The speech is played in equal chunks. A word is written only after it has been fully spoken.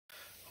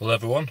Hello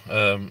everyone,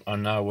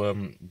 I'm now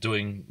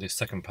doing the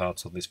second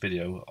part of this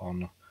video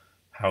on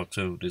how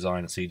to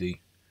design a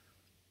CD.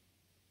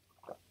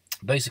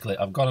 Basically,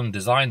 I've gone and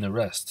designed the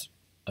rest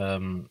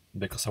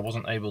because I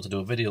wasn't able to do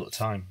a video at the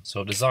time,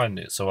 so I designed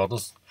it.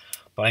 But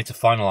I need to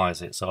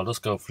finalise it, so I'll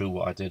just go through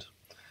what I did.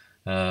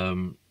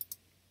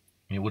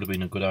 It would have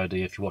been a good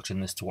idea if you're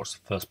watching this to watch the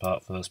first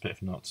part first, but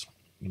if not,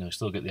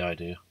 still get the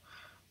idea.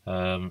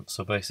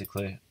 So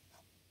basically,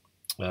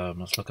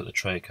 let's look at the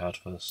tray card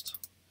first.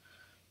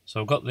 So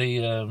I've got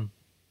the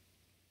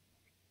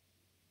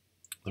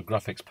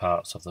graphics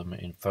parts of them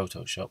in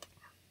Photoshop.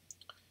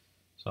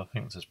 So I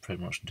think this is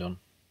pretty much done.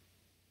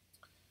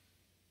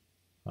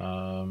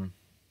 I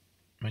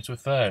mean, to be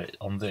fair,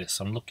 on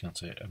this, I'm looking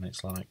at it and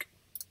it's like,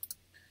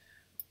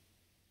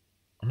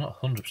 I'm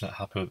not 100%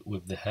 happy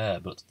with the hair,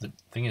 but the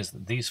thing is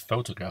that these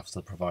photographs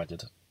they're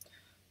provided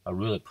are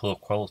really poor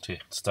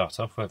quality to start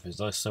off with.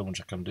 There's so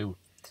much I can do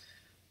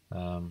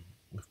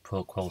with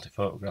poor quality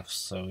photographs,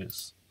 so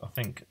I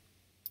think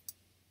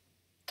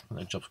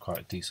the job's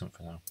quite decent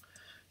for now.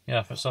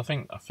 Yeah, so I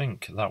think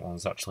that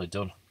one's actually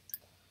done.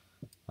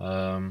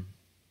 So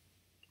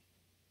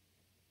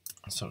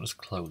I'll just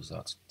close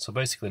that. So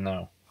basically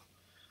now,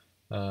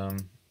 you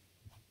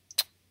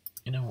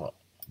know what?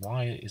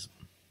 Why is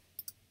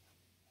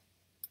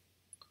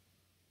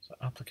that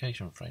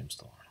application frame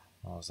still?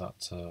 Or is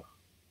that? I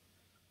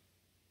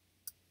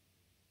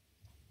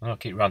know I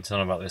keep ranting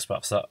on about this,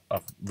 but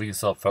I've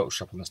reinstalled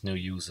Photoshop on this new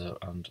user,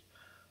 and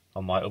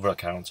on my other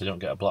account, I don't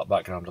get a black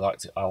background. I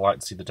like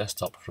to see the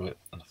desktop through it,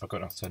 and I forgot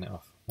how to turn it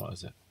off. What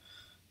is it?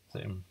 Is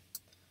it in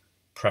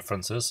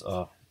preferences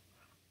or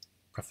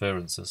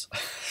preferences?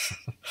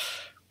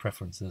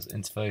 Preferences,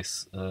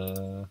 interface.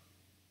 Where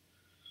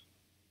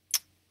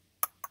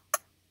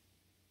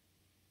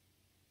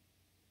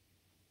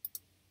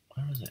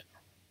is it?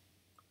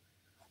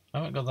 I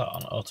haven't got that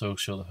on auto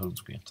show the home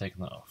screen. I've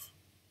taken that off.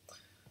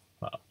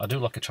 But I do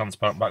like a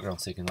transparent background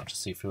so you can actually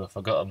see through. I've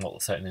forgotten what the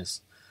setting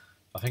is.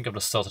 I think I've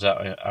just sorted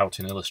it out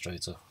in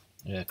Illustrator.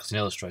 Yeah, because in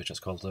Illustrator it's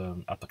called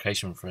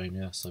application frame.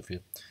 Yeah, so if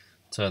you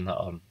turn that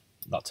on,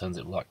 that turns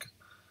it black.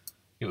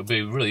 It would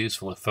be really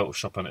useful if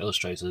Photoshop and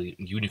Illustrator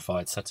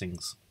unified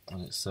settings,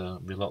 and it's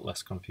be a lot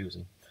less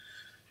confusing.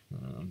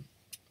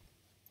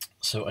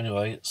 So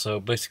anyway, so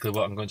basically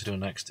what I'm going to do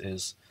next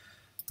is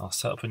I'll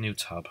set up a new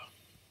tab.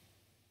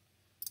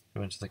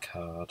 Go into the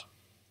card.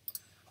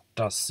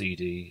 DAS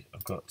CD.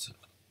 I've got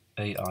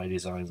AI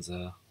designs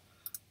there.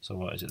 So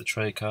what is it? The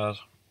tray card.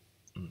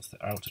 And it's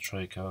the outer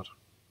tray card.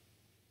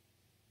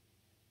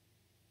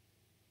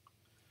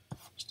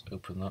 Just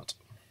open that.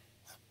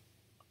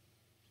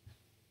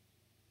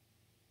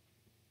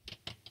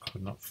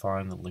 Could not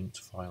find the linked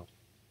file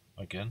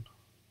again.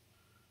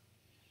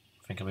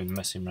 I think I've been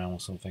messing around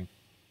with something.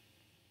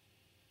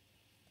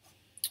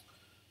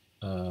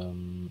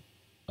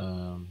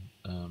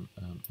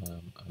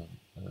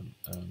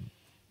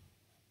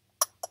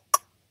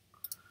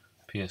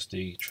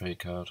 PSD tray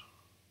card.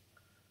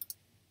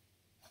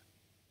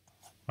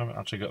 I haven't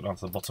actually got down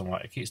to the bottom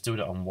right. It keeps doing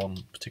it on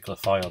one particular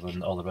file,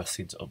 and all the rest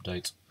seem to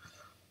update.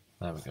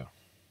 There we go.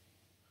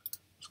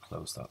 Just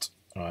close that.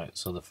 Alright,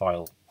 so the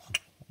file. What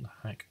the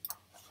heck?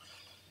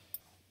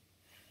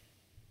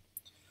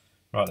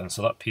 Right then,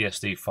 so that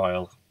PSD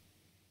file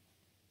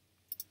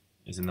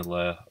is in the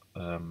layer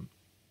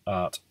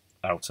art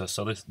outer.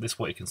 So this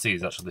what you can see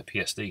is actually the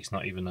PSD. It's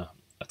not even a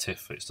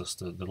TIFF. It's just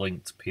the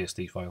linked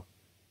PSD file.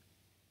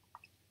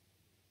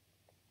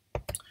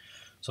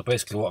 So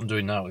basically, what I'm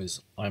doing now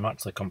is I'm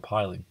actually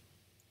compiling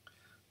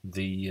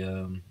the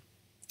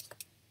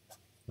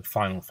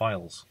final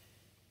files.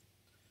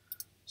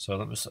 So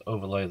let me just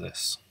overlay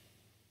this.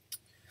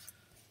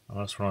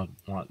 I just want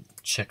to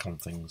check on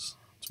things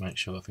to make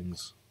sure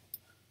things.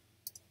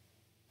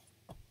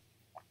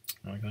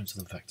 Now we're going to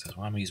the vectors.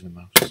 Why am I using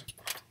my mouse?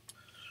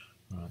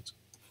 Right.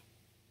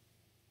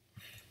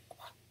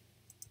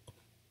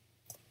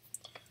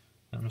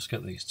 Let's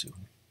get these two.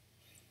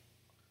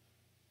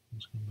 I'm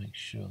just going to make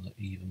sure they're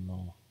even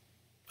more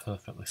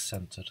perfectly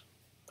centered.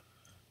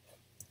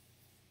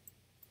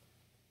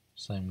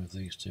 Same with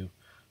these two.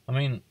 I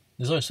mean,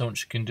 there's only so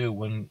much you can do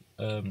when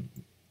you're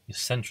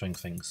centering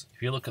things.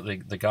 If you look at the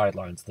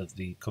guidelines that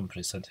the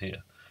company sent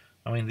here,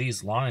 I mean,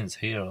 these lines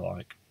here are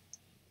like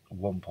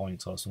 1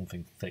 point or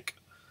something thick.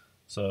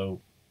 So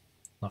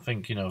I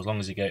think, as long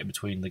as you get it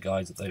between the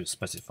guides that they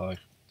specify,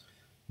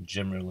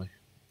 generally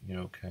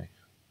you're okay.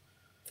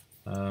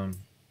 I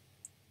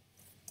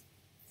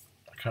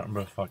can't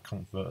remember if I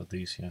converted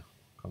these here.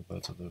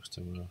 Converted those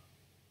to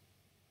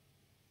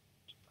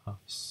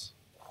paths.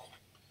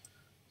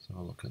 So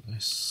I'll look at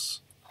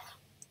this.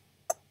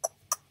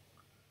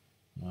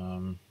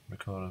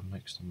 Recorder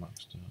mixed and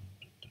maxed.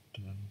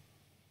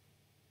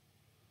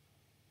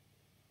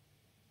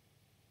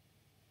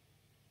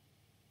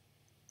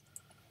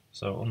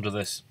 So under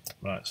this,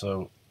 right,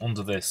 so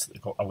under this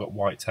I've got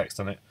white text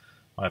on it.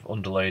 I've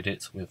underlaid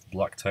it with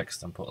black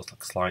text and put a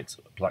slight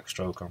black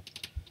stroke on,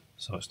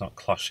 so it's not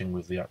clashing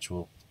with the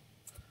actual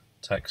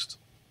text.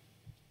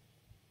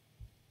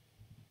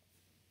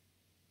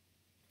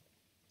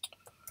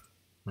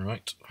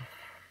 Right.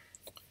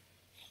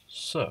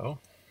 So,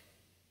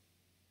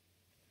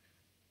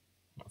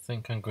 what I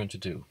think I'm going to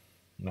do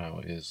now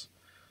is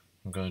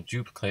I'm going to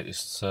duplicate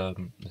this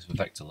this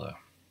vector layer.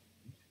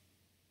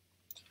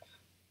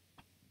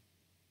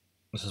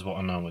 This is what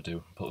I normally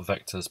do. Put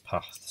vectors,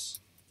 paths.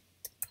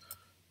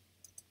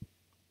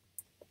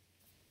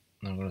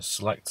 Now I'm going to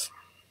select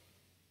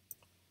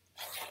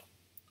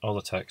all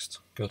the text,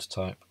 go to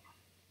type,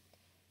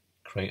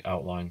 create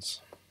outlines,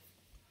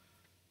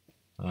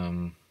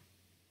 and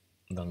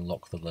then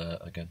lock the layer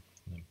again.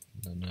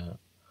 Then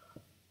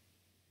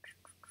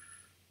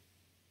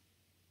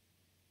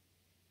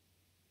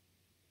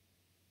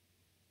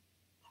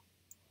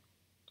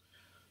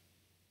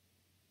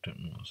don't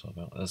know what's all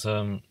about. There's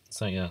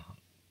so yeah,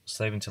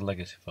 saving to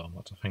legacy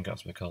format. I think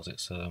that's because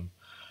it's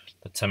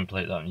the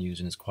template that I'm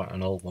using is quite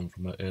an old one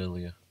from an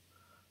earlier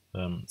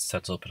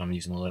setup, and I'm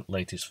using the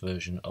latest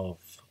version of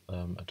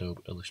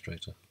Adobe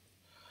Illustrator.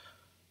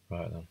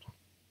 Right then.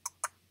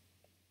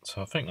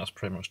 So I think that's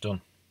pretty much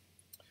done.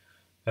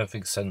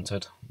 Everything's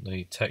centered.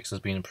 The text has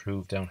been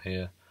improved down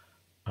here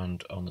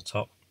and on the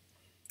top.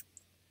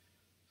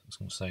 So I'm just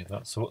going to save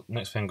that. So what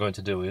next thing I'm going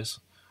to do is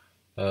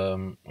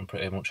I'm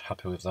pretty much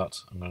happy with that.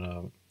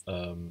 I'm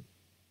going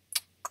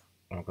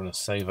to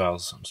save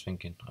as. I'm just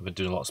thinking. I've been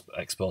doing a lot of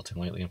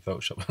exporting lately in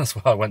Photoshop. That's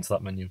why I went to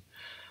that menu.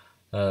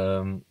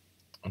 I'm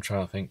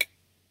trying to think.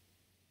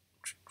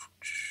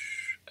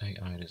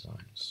 AI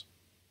designs.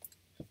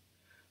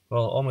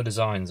 Well, all my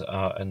designs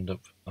are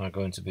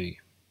going to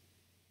be.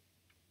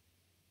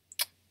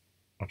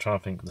 I'm trying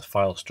to think of the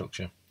file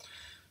structure.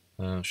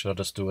 Should I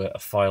just do a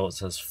file that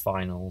says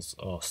finals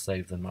or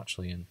save them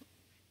actually in?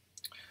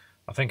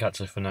 I think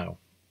actually for now,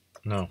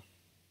 no,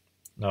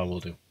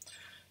 we'll do.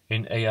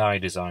 In AI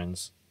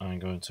designs, I'm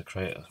going to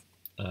create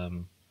a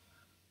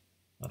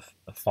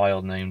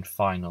file named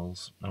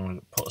finals. I'm going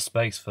to put a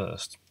space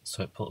first,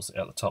 so it puts it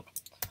at the top.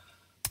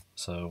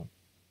 So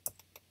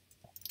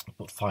I'll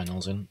put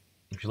finals in.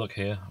 If you look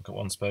here, I've got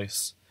one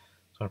space.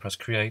 So I press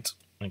create,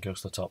 and it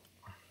goes to the top.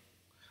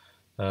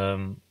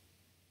 And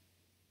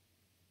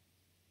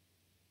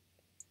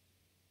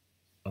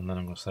then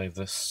I'm going to save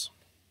this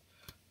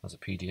as a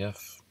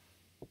PDF.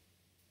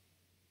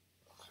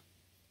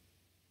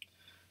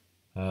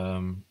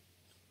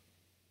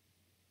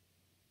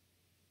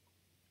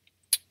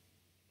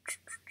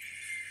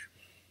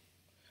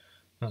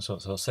 So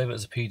I'll save it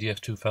as a PDF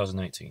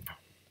 2018.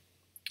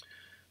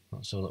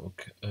 So that will,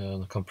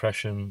 the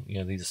compression,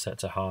 yeah, these are set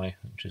to high,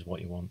 which is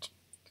what you want.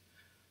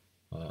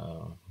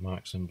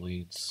 Marks and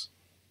bleeds.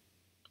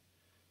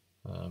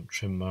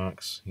 Trim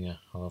marks, yeah,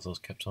 I'll have those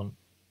kept on.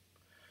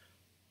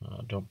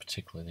 I don't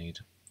particularly need.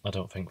 I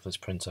don't think for this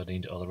print I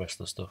need all the rest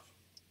of the stuff.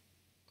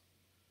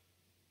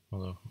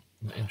 Although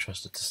I'm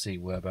interested to see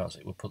whereabouts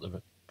it will put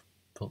the.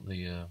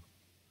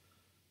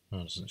 No,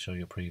 it doesn't show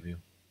you a preview.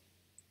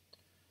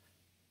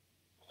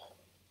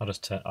 I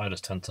just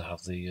tend to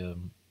have the.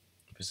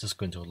 If it's just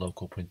going to a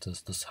local printer,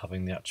 just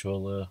having the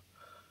actual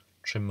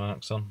trim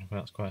marks on. I think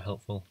that's quite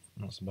helpful.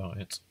 That's about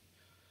it.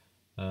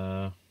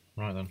 Right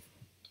then,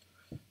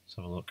 let's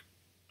have a look.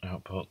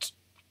 Output.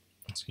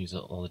 Let's use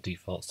all the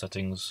default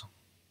settings.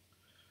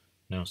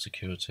 No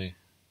security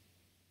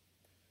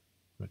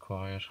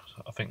required.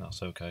 I think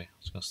that's okay.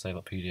 It's going to save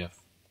a PDF.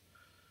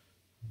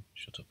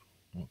 Shut up.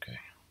 Okay.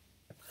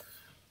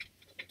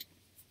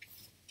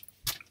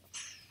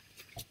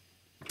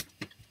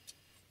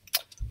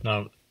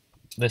 Now,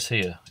 this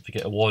here, if you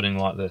get a warning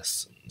like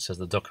this, it says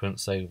the document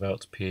saved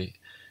without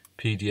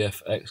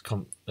PDF X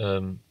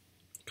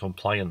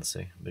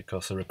compliancy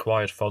because the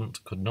required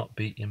font could not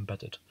be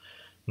embedded.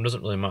 It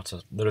doesn't really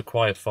matter. The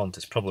required font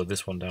is probably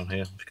this one down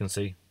here, if you can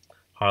see,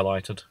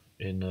 highlighted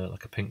in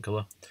like a pink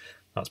colour.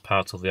 That's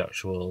part of the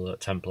actual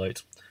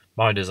template.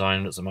 My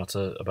design doesn't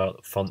matter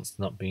about fonts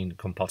not being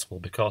compatible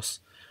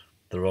because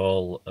they're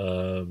all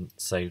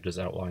saved as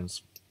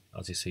outlines,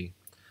 as you see.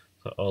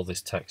 So all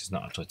this text is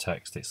not actually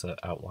text, it's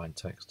outline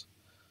text.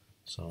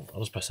 So I'll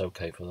just press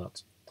OK for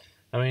that.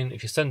 I mean,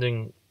 if you're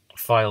sending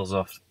files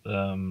off,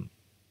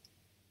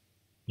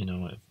 you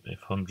know, if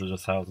hundreds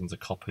of thousands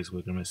of copies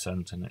were going to be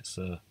sent, and it's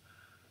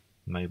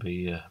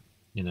maybe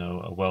you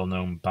know, a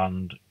well-known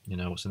band, you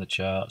know, what's in the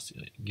charts,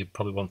 you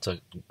probably want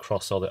to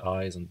cross all the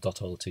I's and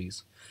dot all the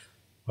T's.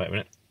 Wait a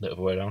minute, the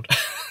other way around.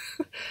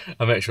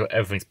 I make sure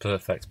everything's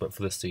perfect, but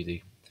for this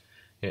CD,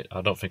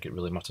 I don't think it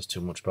really matters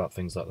too much about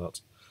things like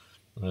that.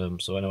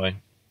 So anyway,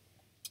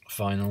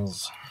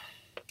 finals.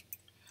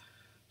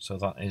 So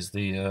that is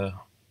the.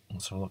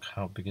 Let's have a look.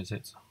 How big is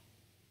it?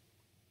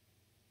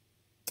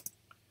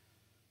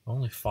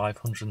 Only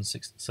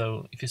 560.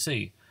 So if you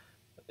see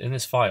in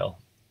this file,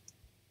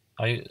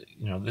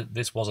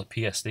 this was a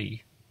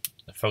PSD,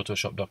 a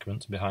Photoshop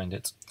document behind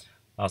it,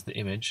 as the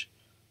image,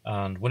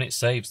 and when it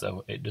saves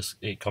though,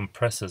 it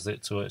compresses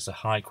it so it's a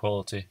high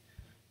quality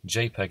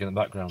JPEG in the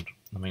background.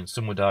 I mean,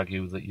 some would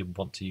argue that you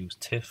want to use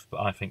TIFF,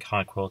 but I think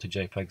high quality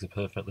JPEGs are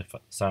perfectly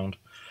sound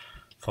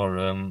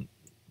for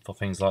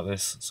things like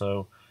this.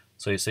 So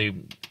you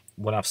see,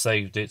 when I've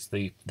saved it,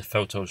 the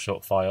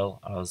Photoshop file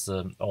has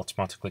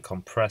automatically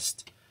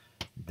compressed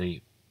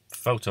the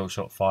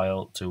Photoshop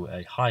file to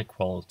a high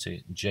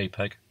quality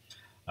JPEG,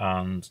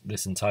 and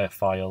this entire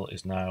file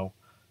is now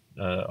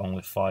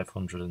only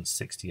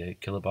 568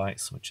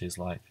 kilobytes, which is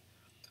like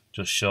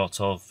just short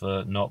of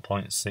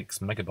 0.6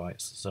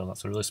 megabytes. So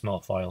that's a really small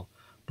file,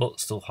 but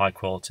still high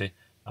quality,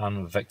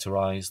 and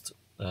vectorized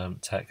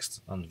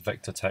text and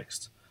vector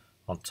text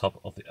on top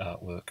of the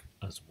artwork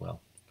as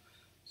well.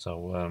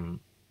 So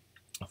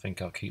I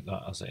think I'll keep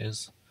that as it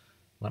is.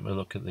 Let me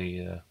look at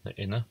the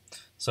inner.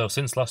 So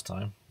since last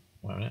time,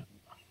 wait a minute,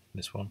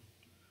 this one.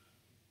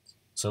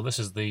 So this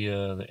is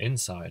the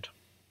inside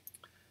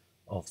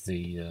of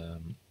the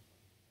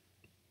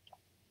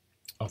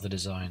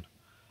design.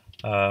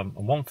 And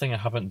one thing I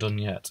haven't done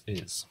yet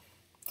is,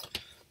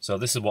 so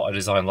this is what I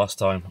designed last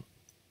time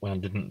when I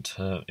didn't,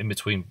 in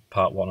between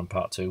part 1 and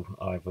part 2,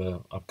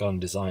 I've gone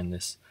and designed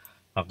this.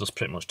 I've just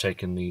pretty much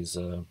taken these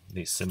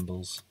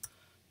symbols.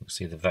 You can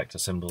see the vector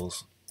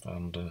symbols,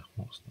 and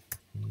what's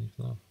underneath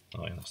there?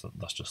 Oh yeah,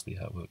 that's just the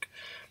artwork.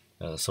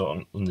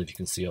 So underneath you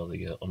can see all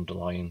the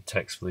underlying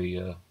text for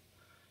the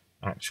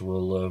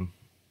actual,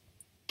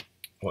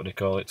 what do you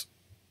call it,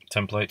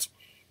 template.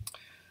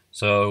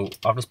 So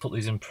I've just put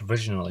these in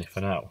provisionally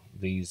for now,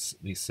 these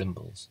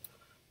symbols,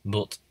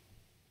 but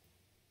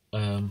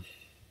I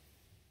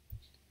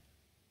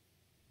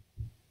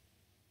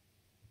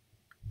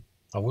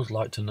would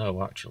like to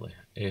know actually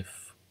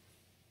if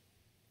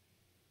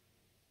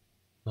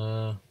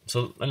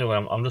so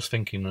anyway, I'm just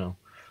thinking now.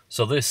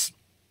 So this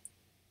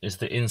is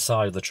the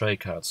inside of the tray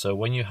card. So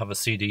when you have a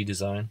CD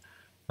design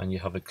and you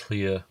have a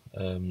clear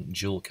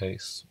jewel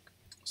case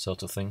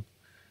sort of thing,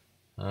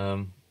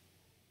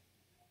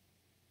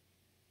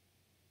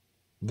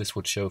 this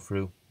would show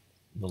through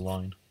the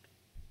line.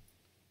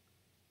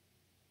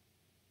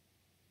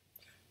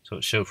 So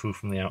it show through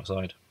from the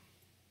outside.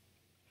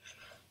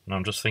 And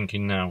I'm just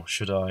thinking now,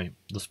 should I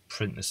just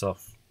print this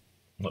off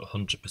like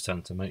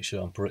 100% to make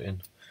sure I'm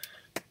putting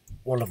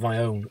one of my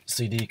own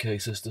CD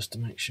cases just to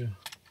make sure.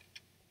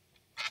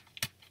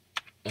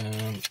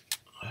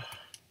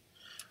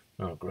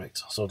 Oh great,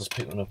 so I'll just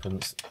pick one up, and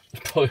it's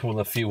probably one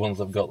of the few ones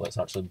I've got that's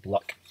actually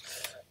black,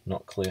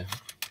 not clear.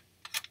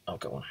 I've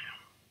got one here.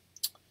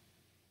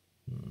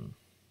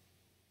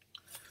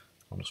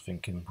 I'm just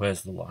thinking,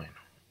 where's the line?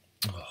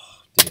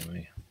 Oh dear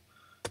me.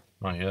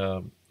 My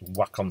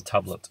Wacom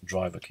tablet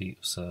driver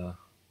keeps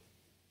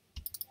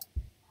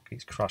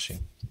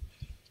crashing.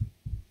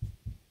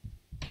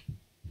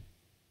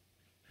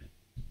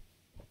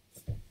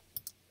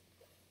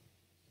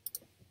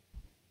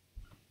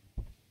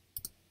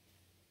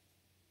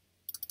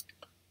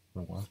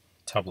 Oh well,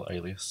 tablet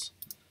alias.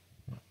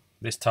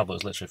 This tablet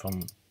is literally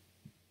from,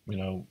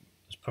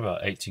 it's probably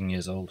about 18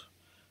 years old.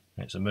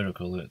 It's a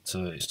miracle that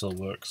it still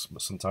works,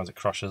 but sometimes it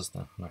crashes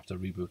and I have to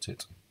reboot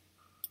it.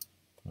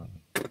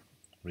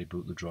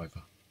 Reboot the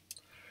driver.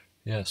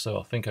 Yeah, so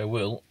I think I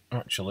will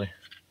actually.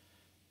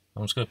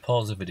 I'm just going to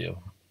pause the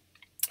video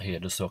here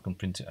just so I can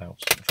print it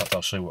out. In fact,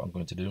 I'll show you what I'm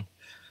going to do.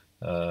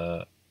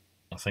 I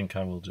think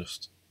I will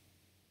just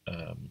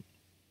turn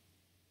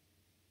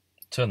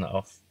that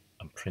off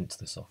and print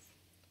this off.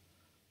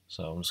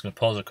 So I'm just going to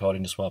pause the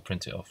recording just while I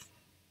print it off.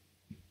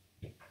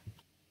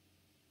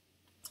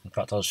 In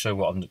fact, I'll show you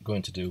what I'm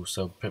going to do.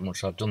 So pretty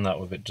much I've done that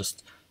with it.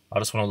 I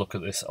just want to look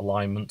at this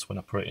alignment when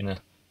I put it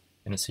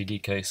in a CD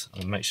case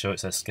and make sure it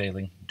says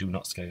scaling, do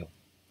not scale,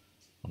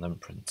 and then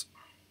print.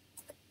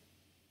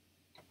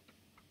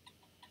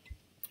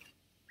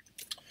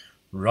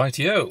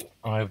 Rightio,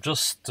 I've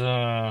just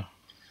what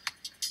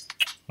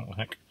the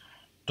heck,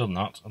 done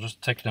that. I've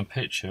just taken a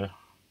picture.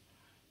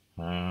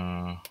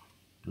 Blah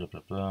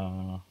blah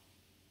blah.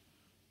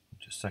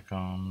 Just a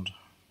second.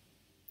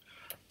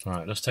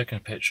 Right, just taking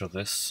a picture of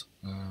this.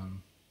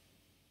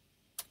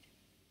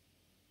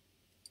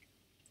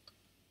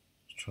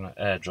 Just trying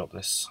to airdrop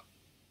this.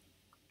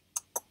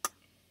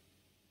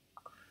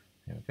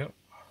 Here we go.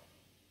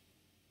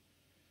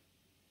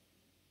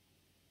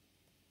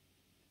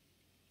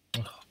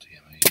 Oh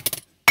dear me.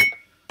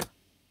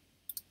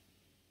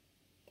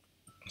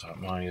 So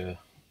my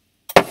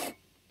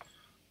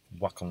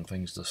Wacom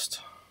thing's just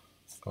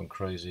gone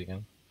crazy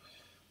again.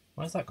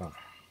 Where's that gone?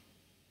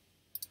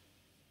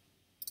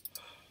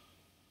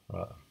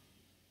 Right.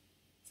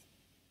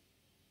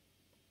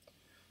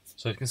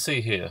 So you can see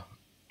here,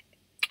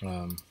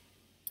 is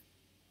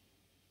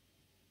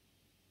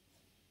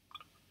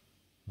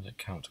it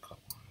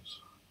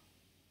counterclockwise?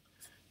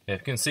 Yeah,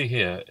 you can see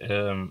here,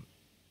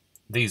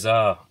 these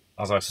are,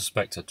 as I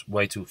suspected,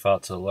 way too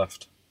far to the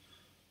left.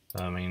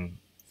 I mean,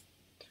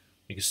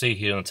 you can see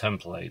here on the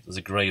template, there's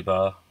a grey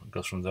bar that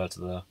goes from there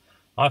to there.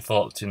 I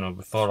thought,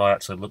 before I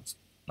actually looked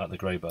at the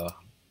grey bar,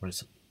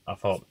 I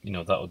thought,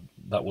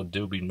 that would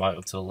do being right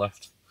up to the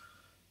left.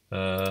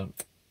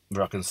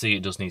 But I can see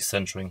it does need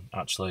centering,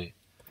 actually,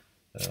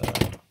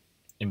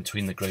 in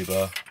between the grey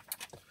bar.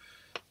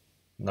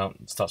 No,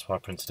 that's why I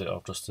printed it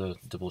off, just to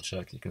double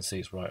check. You can see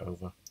it's right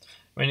over.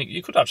 I mean,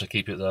 you could actually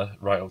keep it there,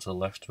 right up to the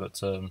left,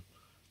 but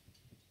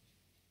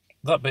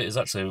that bit is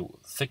actually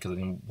thicker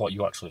than what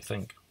you actually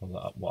think, or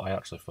what I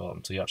actually thought,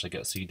 until you actually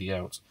get a CD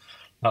out.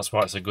 That's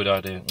why it's a good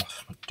idea. Ugh,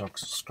 my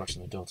dog's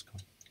scratching the door to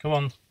come. Come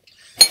on.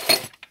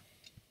 It's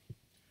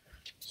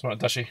alright,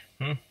 Dashi.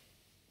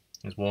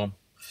 It's warm.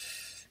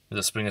 It's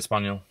a Springer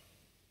Spaniel.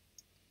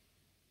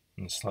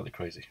 And it's slightly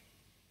crazy.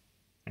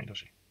 Hey,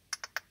 Dashi.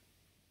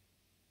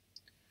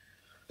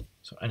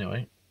 So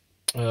anyway,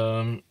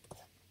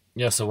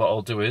 yeah, so what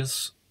I'll do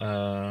is,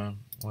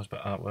 what's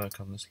about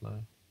artwork on this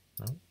layer?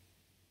 No?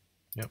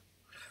 Yep.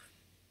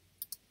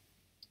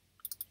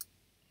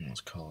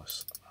 Let's call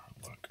this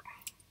artwork.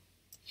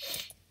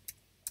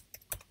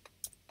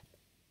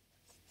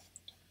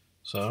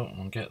 So, I'm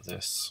going to get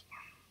this.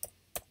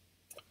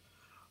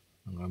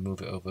 I'm going to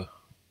move it over.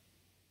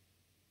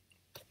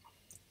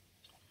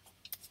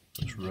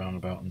 Just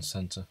roundabout in the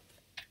centre.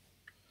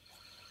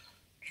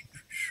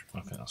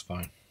 Okay, that's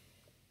fine.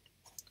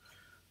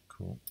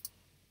 Cool.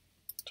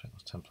 Take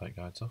those template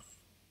guides off.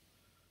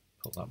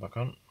 Put that back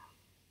on.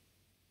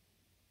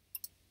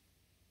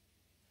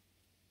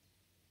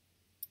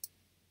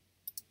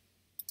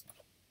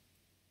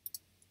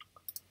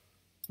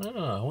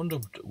 I wonder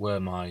where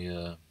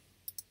my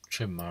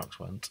trim marks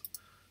went.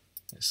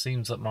 It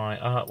seems that my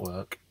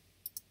artwork,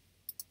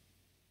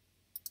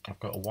 I've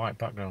got a white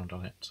background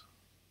on it.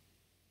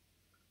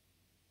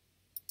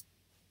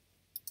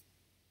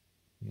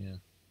 Yeah.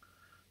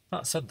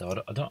 That said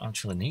though, I don't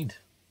actually need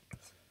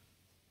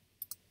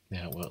the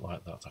artwork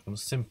like that. I can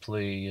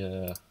simply,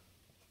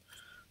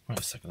 wait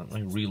a second,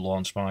 let me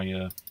relaunch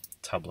my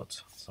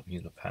tablet so I can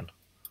use a pen.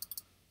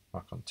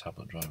 Back on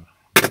tablet driver.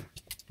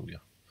 Oh yeah.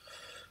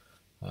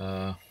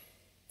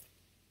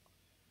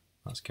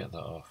 Let's get that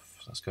off.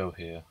 Let's go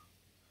here.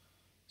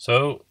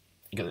 So,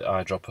 get the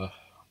eyedropper.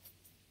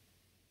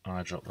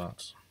 Eyedrop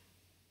that.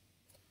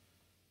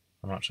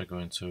 I'm actually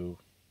going to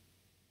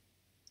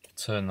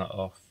turn that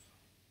off.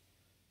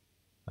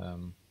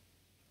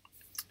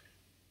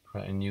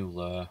 Create a new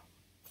layer.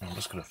 I'm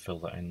just going to fill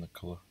that in the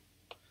colour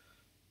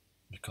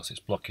because it's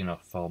blocking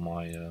off all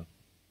my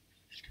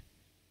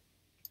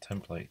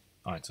template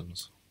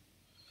items.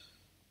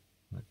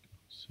 Let's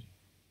see.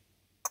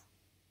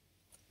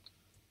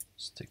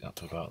 Stick that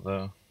to about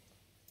there.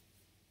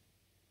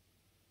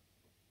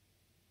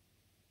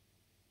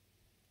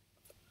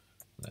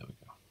 There we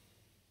go.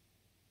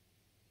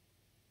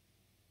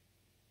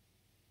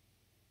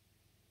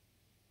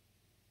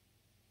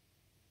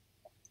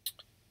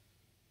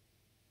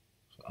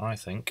 So I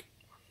think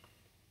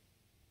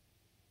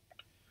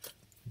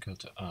go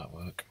to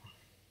artwork.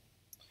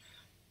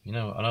 You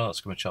know, I know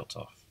that's going to be chopped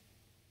off.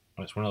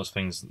 It's one of those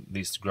things,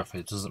 these graphics,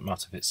 it doesn't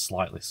matter if it's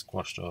slightly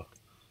squashed or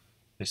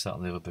this, that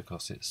and the other,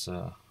 because it's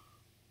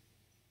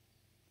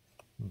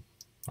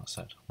that's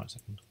it. Wait a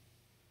second.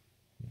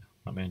 Yeah,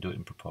 let me do it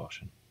in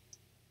proportion.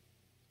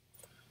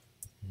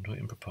 Do it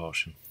in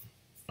proportion.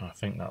 I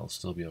think that'll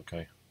still be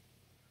okay.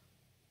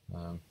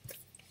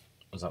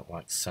 Is that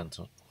like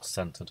centered?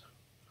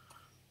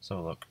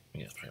 So look,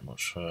 yeah, pretty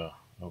much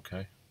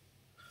okay.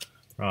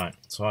 Right,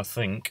 so I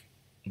think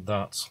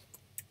that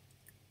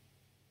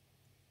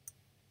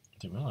I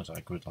didn't realise I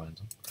had grid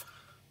lines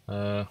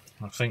on.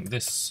 I think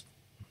this,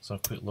 so a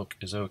quick look,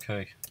 is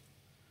okay.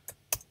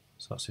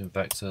 So that's in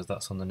vectors,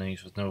 that's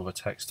underneath, there's no other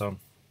text on.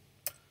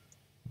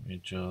 Let me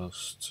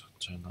just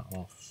turn that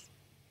off.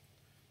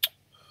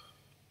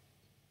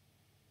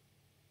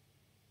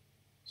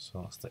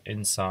 So that's the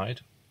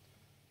inside,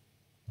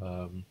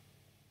 the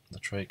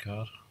tray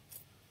card.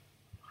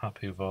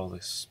 Happy with all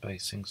this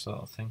spacing sort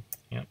of thing.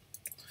 Yep.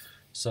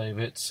 Save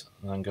it,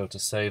 and then go to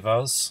Save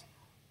As.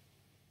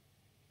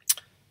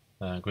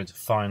 Go into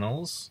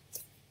Finals,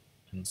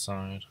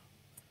 inside,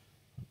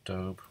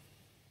 Adobe,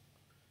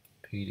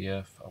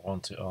 PDF. I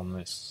want it on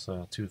this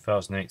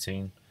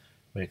 2018,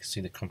 where you can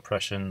see the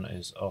compression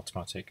is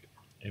automatic,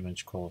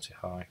 image quality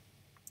high.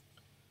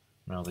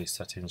 Now these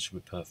settings should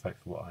be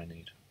perfect for what I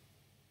need.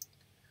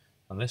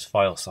 And this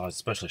file size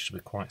especially should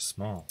be quite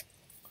small.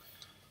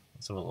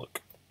 Let's have a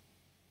look.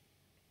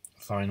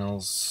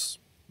 Finals,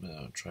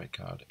 tray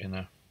card,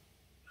 inner.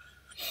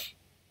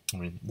 I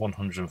mean,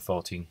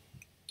 114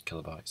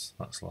 kilobytes.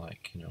 That's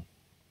like, you know,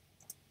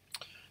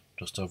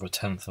 just over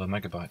 1/10 of a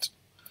megabyte.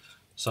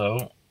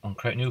 So, I'll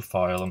create a new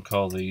file and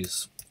call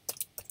these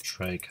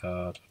tray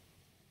card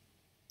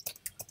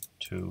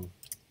 2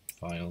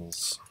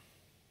 files.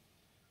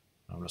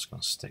 I'm just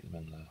going to stick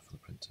them in there for the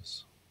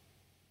printers.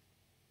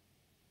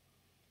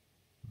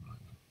 Right.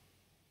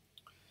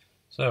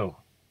 So,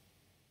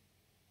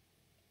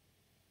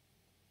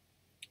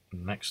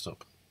 next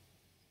up,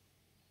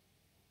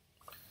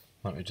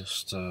 let me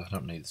just, I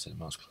don't need this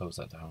anymore, let's close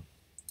that down.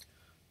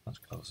 Let's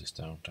close this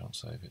down, don't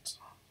save it.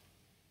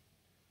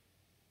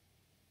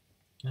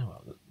 You know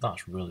what,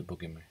 that's really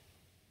bugging me.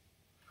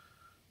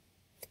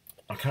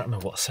 I can't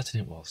remember what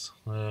setting it was.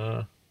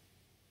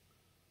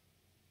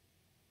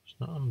 It's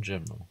not on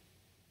general.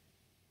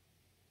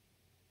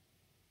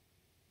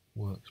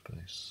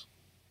 Workspace.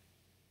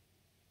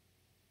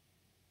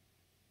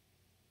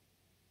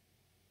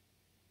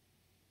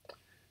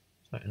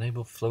 So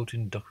enable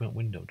floating document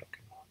window document.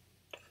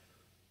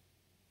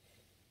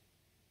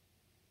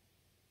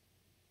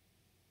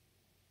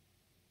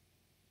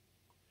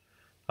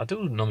 I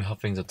do normally have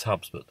things in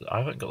tabs, but I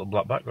haven't got the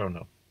black background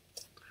now.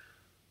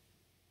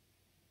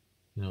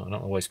 You know, I'm not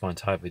going to waste my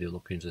entire video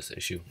looking into this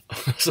issue.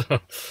 So,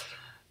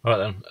 right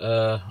then,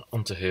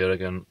 onto here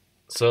again.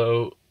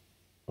 So,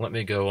 let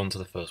me go on to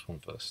the first one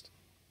first.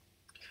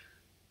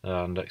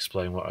 And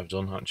explain what I've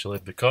done actually,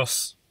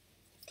 because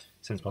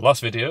since my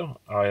last video,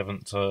 I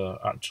haven't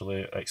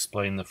actually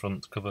explained the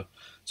front cover.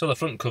 So the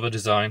front cover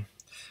design,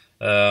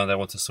 they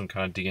wanted some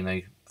kind of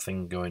DNA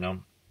thing going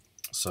on.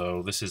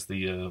 So this is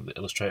the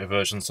Illustrator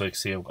version, so you can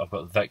see I've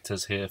got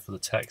vectors here for the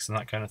text and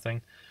that kind of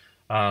thing.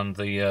 And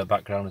the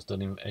background is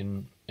done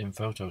in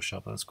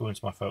Photoshop. Let's go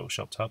into my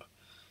Photoshop tab.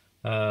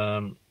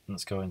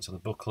 Let's go into the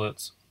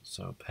booklet,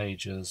 so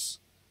pages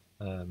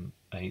 8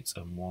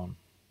 and 1.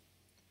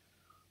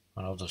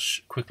 And I'll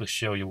just quickly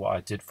show you what I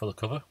did for the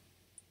cover.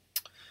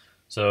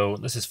 So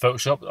this is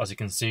Photoshop. As you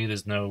can see,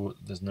 there's no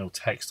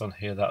text on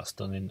here. That's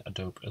done in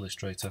Adobe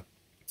Illustrator.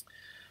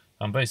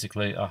 And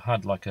basically, I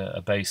had like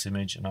a base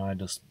image, and I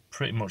just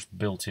pretty much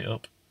built it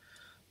up.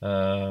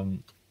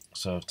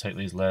 So take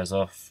these layers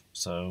off.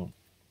 So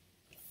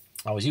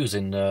I was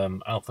using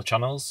alpha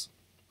channels.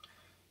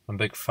 I'm a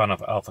big fan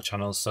of alpha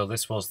channels. So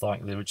this was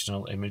like the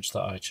original image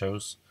that I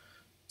chose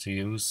to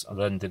use, and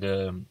then did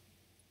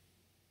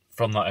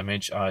from that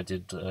image I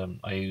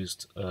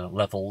used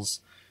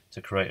levels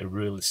to create a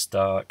really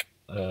stark,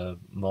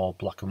 more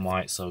black and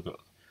white. So I've got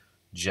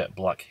jet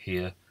black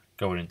here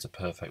going into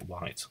perfect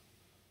white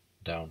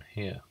down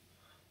here,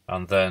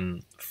 and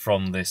then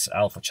from this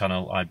alpha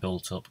channel I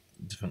built up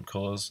different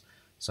colours.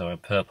 So I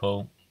had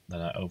purple,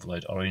 then I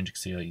overlaid orange. You can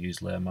see I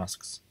used layer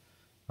masks,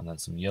 and then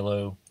some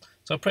yellow.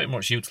 So I pretty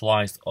much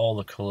utilised all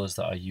the colours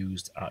that I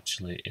used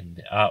actually in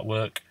the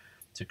artwork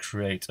to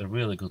create a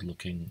really good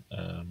looking.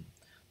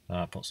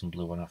 I put some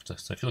blue on after.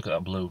 So if you look at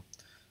that blue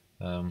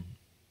on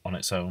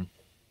its own,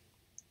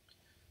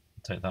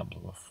 take that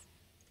blue off.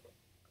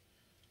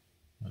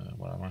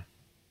 Where am I?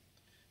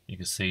 You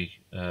can see,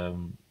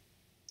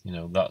 you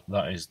know,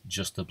 that is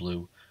just the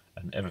blue,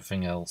 and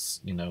everything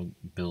else, you know,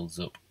 builds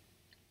up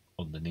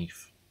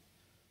underneath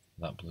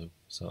that blue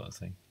sort of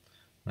thing,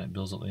 and it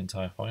builds up the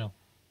entire file.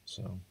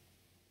 So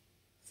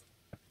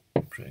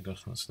pretty good.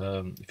 If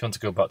you want to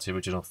go back to the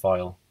original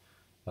file,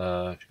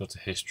 if you go to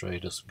history,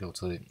 just go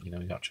to the, you know,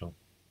 the actual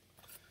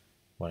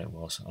where it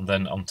was, and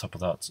then on top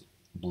of that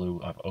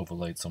blue, I've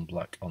overlaid some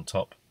black on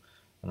top,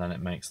 and then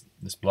it makes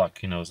this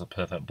black, you know, as a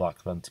perfect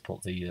black then to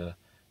put the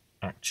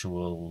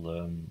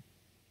actual,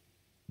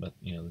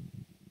 you know,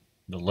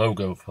 the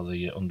logo for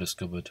the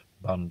undiscovered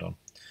band on.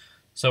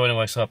 So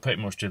anyway, so I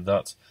pretty much did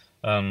that.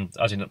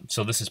 As you know,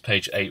 so this is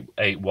page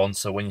 8.1.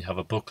 So when you have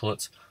a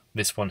booklet,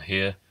 this one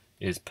here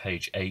is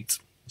page 8.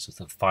 This is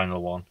the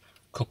final one,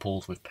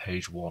 coupled with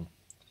page 1.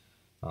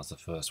 That's the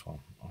first one.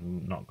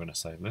 I'm not going to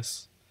save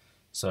this.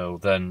 So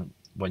then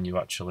when you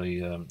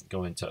actually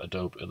go into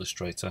Adobe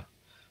Illustrator,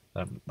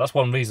 that's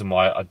one reason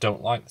why I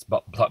don't like this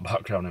black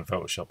background in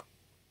Photoshop.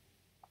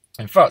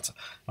 In fact,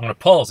 I'm going to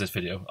pause this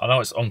video. I know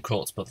it's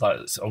uncut, but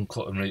it's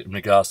uncut in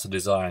regards to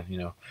design. You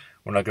know,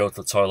 when I go to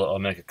the toilet or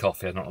make a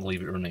coffee, I don't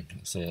leave it running.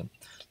 See,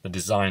 the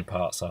design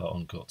parts are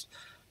uncut.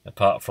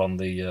 Apart from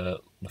the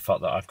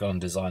fact that I've gone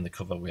and designed the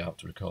cover without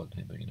to record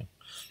it, but you know,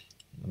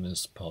 let me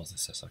just pause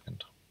this a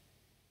second.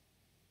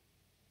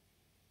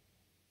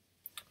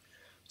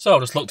 So I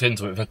just looked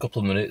into it for a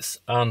couple of minutes,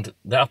 and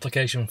the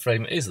application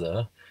frame is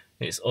there.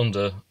 It's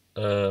under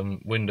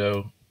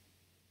Window.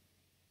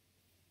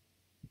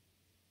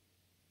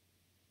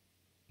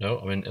 No,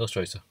 I'm in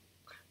Illustrator.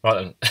 Right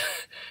then,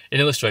 in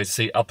Illustrator,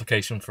 see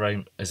application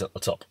frame is at the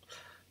top.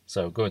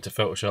 So go into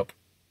Photoshop,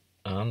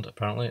 and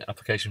apparently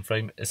application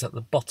frame is at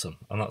the bottom,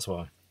 and that's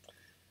why.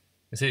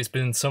 You see, it's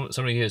been so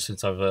many years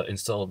since I've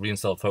reinstalled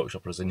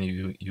Photoshop as a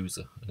new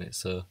user, and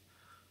it's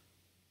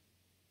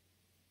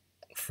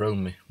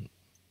thrown me.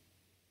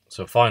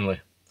 So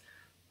finally,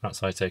 that's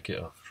how I take it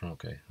off.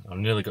 Okay, I've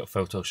nearly got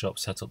Photoshop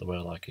set up the way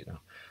I like it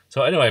now.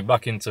 So anyway,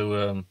 back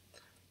into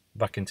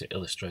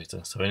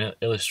Illustrator. So in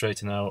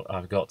Illustrator now,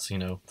 I've got, you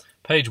know,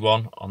 page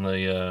 1 on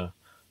the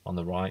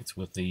right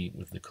with the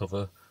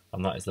cover,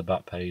 and that is the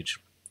back page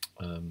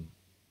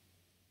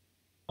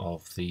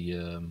of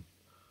the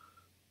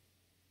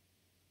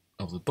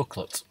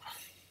booklet.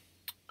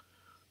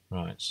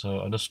 Right.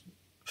 So I'm just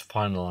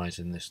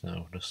finalising this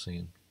now. Just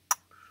seeing.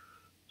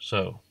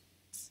 So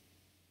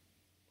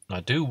I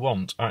do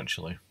want,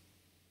 actually,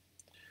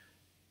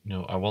 you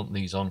know, I want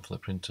these on for the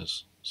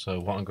printers.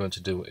 So what I'm going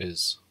to do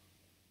is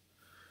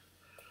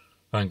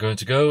I'm going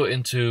to go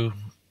into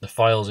the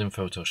files in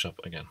Photoshop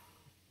again.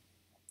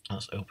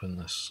 Let's open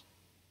this.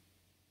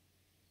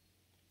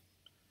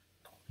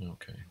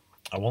 Okay.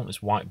 I want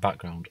this white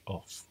background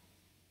off.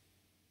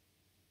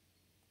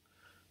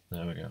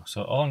 There we go.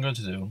 So all I'm going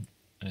to do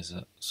is,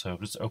 so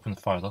just open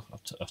the file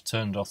up. I've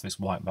turned off this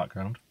white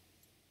background.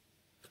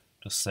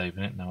 Just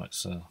saving it. Now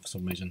it's for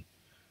some reason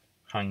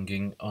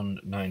hanging on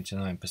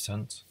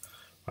 99%.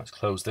 Let's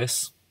close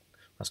this.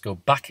 Let's go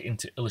back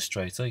into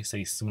Illustrator. You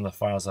see some of the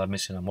files are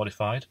missing are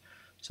modified.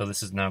 So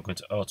this is now going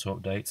to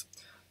auto-update.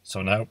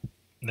 So now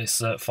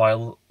this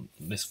file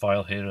this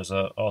file here as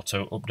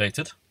auto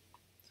updated,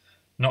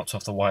 knocked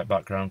off the white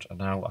background, and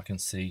now I can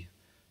see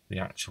the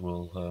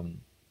actual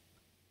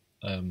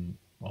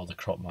all the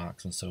crop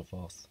marks and so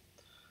forth.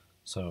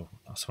 So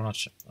I just want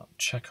to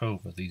check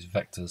over these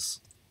vectors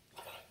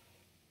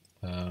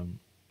while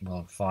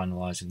I'm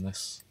finalising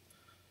this.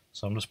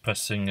 So I'm just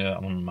pressing,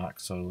 I'm on Mac,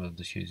 so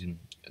just using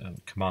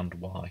Command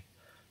Y.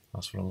 I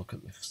just want to look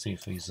at see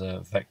if these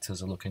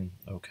vectors are looking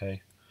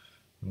okay.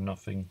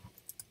 Nothing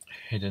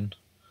hidden.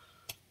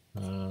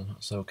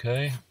 That's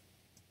okay.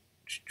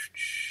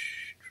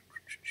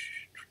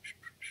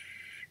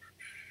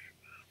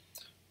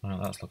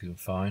 Right, that's looking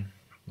fine.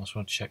 I just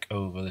want to check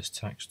over this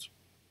text.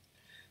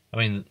 I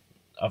mean,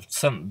 I've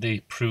sent the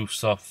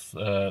proofs off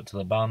to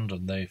the band,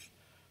 and they've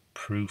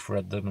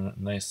proofread them,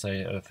 and they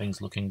say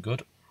everything's looking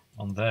good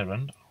on their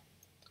end.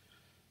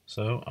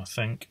 So I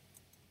think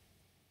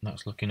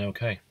that's looking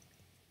okay.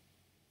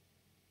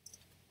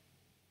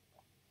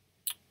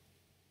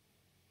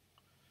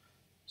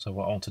 So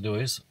what I want to do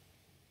is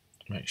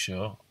make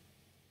sure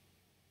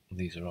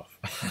these are off.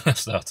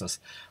 Start as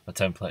the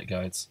template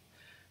guides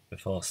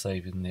before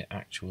saving the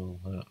actual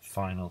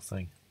final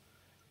thing.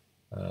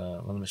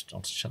 Let me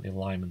just check the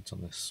alignment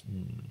on this.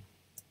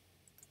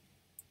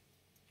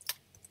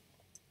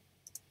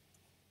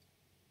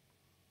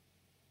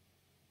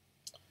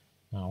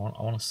 Now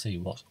I want to see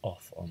what's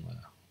off on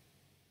there.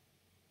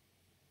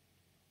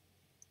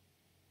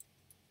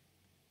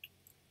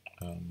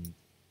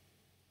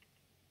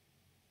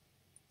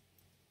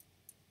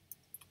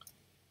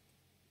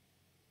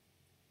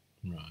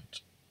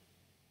 Right.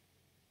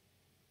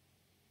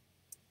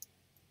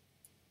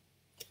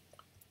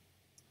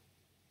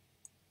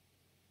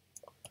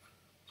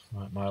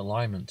 Right, my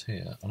alignment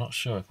here, I'm not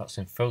sure if that's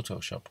in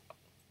Photoshop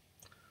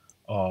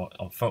or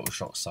on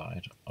Photoshop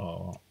side,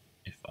 or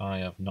if I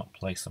have not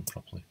placed them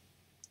properly.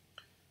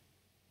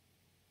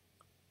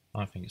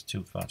 I think it's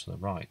too far to the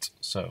right,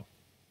 so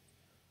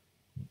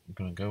I'm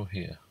going to go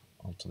here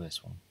onto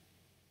this one.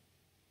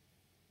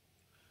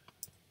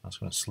 I'm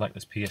just going to select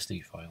this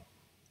PSD file,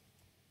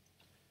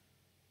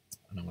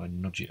 and I'm going to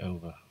nudge it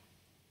over.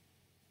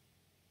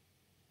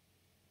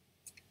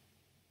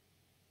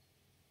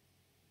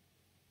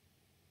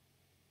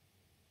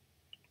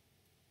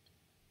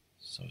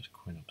 So it's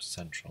coming up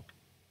central.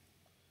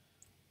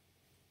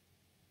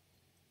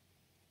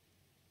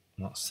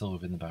 And that's still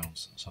within the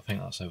bounds, so I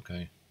think that's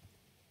okay.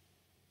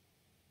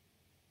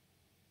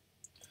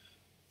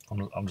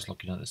 I'm just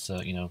looking at this,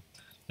 you know,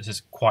 this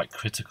is quite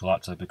critical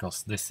actually,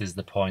 because this is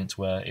the point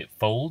where it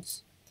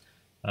folds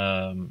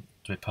to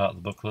be part of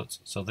the booklet.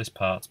 So this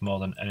part, more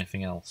than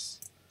anything else,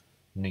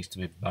 needs to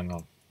be bang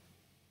on.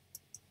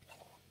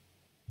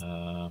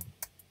 Have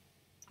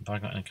I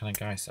got any kind of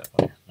guy set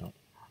there? No, a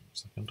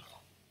second.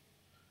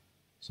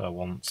 So I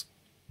want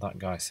that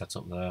guy set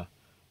up there,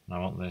 and I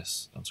want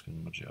this. I'm just going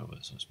to nudge it over,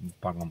 so it's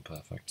bang on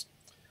perfect.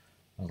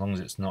 As long as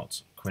it's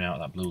not coming out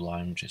of that blue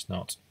line, which it's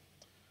not.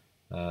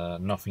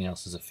 Nothing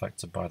else is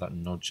affected by that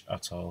nudge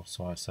at all,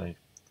 so I say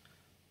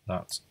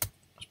that's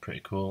pretty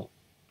cool,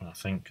 and I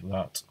think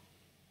that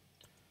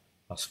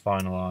that's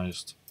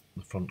finalised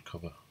the front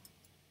cover.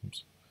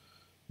 Oops.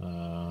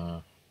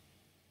 Let's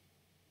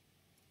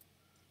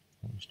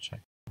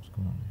check what's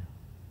going on here.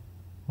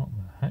 What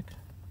the heck?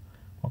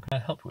 What can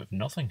I help you with?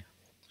 Nothing.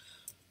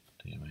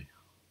 Dear me.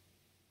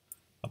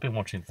 I've been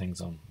watching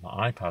things on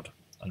my iPad,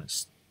 and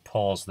it's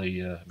paused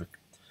the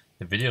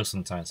video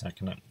sometimes.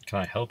 Can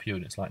I help you?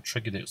 And it's like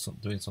triggered it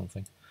doing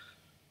something.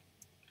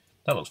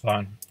 That looks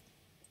fine.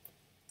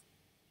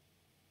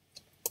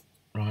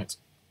 Right,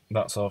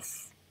 that's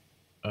off.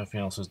 Everything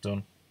else is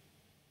done.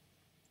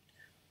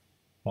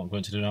 What I'm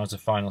going to do now is the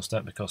final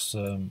step, because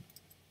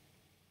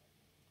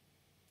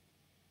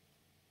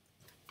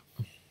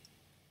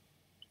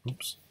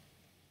oops.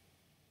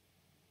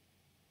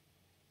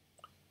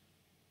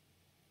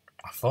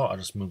 I thought I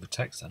just moved the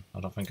text then.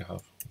 I don't think I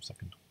have. A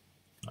second.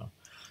 No.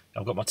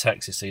 I've got my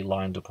text, you see,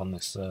 lined up on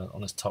this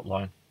top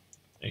line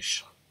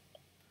ish.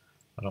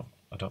 I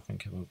don't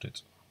think I moved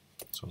it.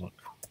 So look.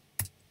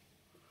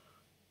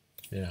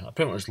 Yeah, I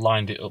pretty much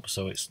lined it up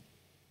so it's.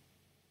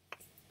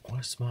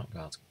 Where's Smart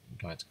Guides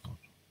gone?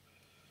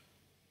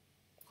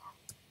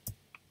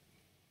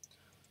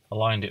 I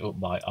lined it up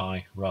by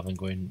eye rather than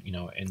going, you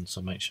know, in,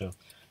 so make sure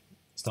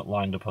it's not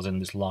lined up as in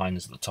this line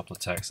is at the top of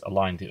the text. I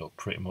lined it up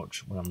pretty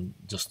much when I'm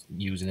just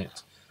using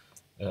it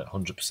at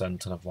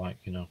 100%, and I've, like,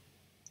 you know,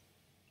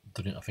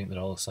 done it. I think they're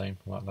all the same,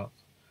 like that,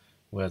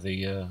 where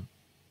the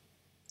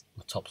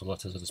tops of the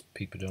letters are just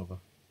peeping over.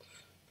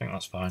 I think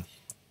that's fine.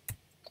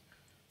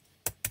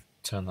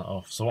 Turn that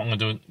off. So what I'm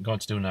going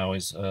to do now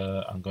is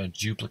I'm going to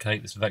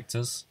duplicate this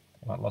vectors,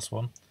 that last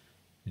one.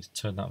 I need to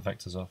turn that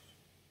vectors off.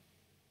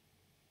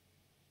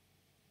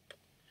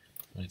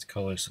 I need to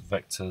call this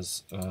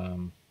vectors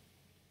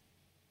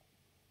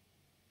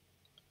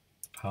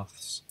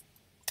paths.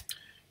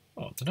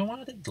 Oh, I don't know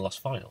why I did the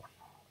last file.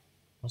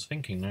 I was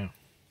thinking now.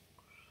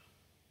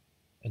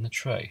 In the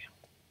tray.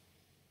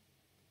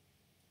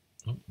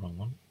 Oh, wrong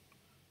one.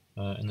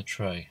 In the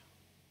tray.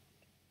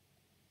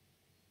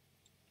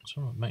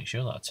 So make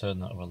sure that I turn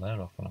that other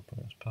layer off when I put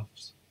it as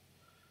paths.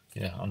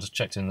 Yeah, I'm just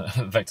checking that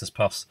vectors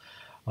paths.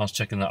 I was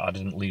checking that I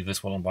didn't leave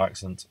this one on by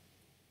accident.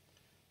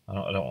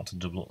 I don't want to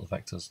double up the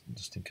vectors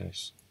just in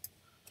case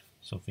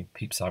something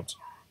peeps out.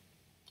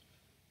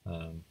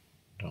 Don't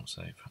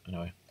save.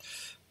 Anyway,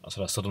 that's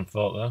what I sudden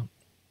thought there.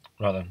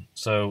 Right then,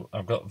 so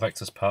I've got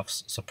vectors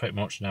paths, so pretty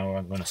much now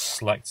I'm going to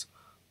select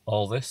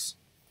all this.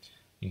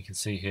 You can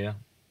see here,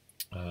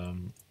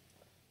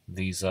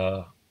 these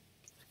are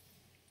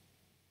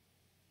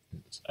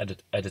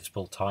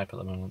editable type at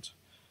the moment.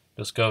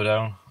 Just go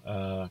down,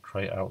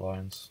 create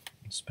outlines,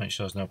 just make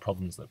sure there's no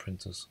problems with the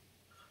printers.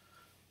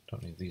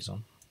 Don't need these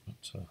on,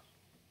 but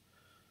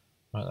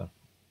right then.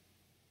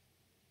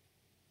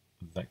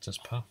 Vectors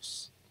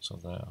paths, so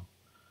there.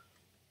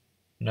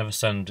 Never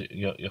send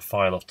your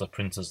file off to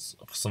printers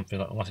for something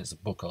like, unless it's a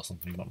book or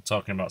something, but I'm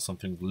talking about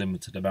something with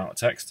limited amount of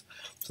text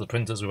to the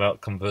printers without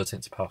converting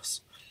it to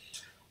paths.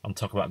 I'm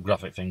talking about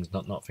graphic things,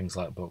 not things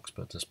like books,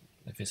 but just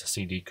if it's a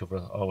CD cover,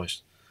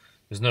 always.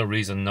 There's no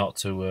reason not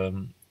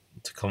to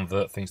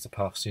convert things to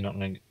paths. You're not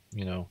going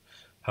to,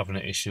 having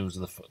issues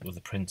with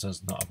the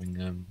printers not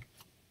having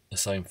the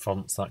same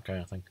fonts, that kind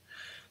of thing.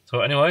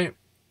 So anyway,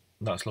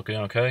 that's looking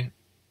okay.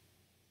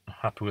 I'm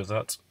happy with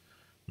that.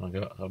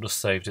 I've just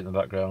saved it in the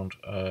background.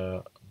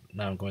 Now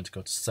I'm going to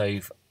go to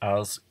Save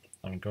As.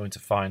 I'm going to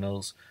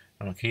Finals.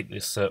 I'm going to keep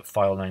this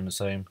file name the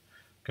same.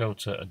 Go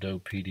to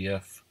Adobe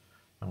PDF.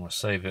 I'm going to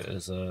save it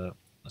as a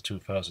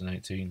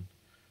 2018.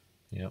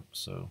 Yep,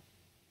 so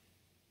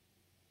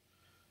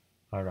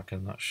I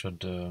reckon that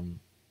should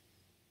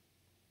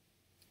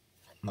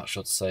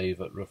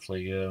save at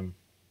roughly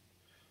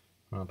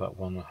about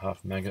 1.5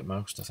 meg at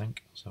most, I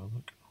think. So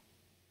look,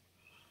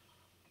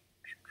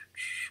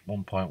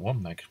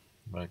 1.1 meg.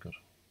 Very good.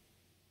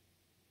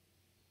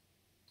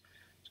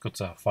 It's good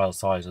to have file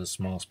size as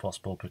small as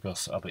possible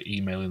because I'll be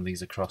emailing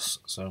these across.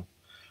 So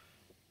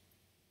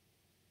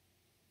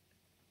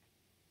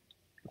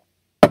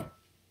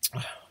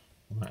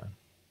right.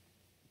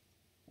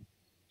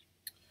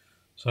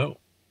 So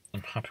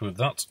I'm happy with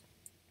that.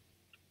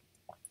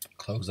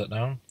 Close that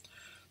down.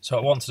 So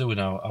what I want to do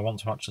now, I want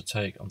to actually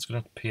take, I'm just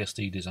going to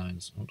PSD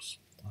designs. Oops,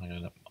 I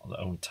got the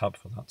own tab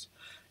for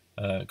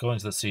that. Go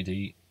into the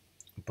CD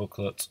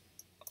booklet.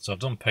 So I've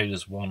done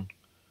pages 1,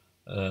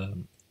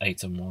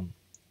 8 and 1.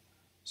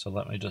 So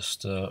let me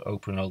just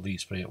open all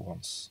these 3 at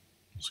once.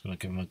 I'm just going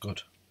to give them a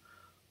good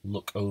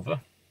look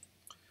over.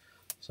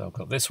 So I've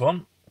got this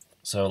one.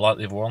 So like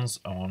the other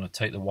ones, I want to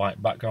take the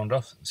white background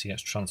off. See,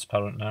 it's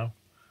transparent now.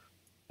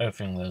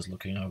 Everything there is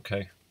looking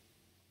okay.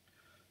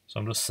 So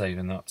I'm just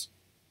saving that.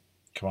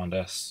 Command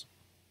S,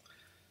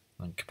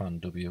 and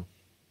Command W.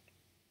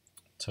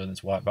 Turn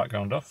this white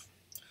background off.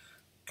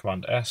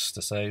 Command S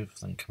to save,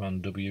 then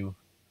Command W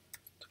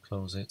to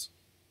close it.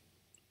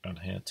 And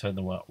here, turn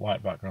the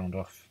white background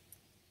off.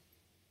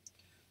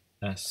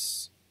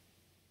 S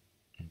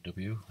and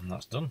W, and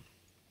that's done.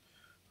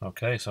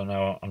 Okay, so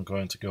now I'm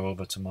going to go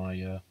over to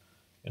my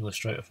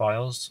Illustrator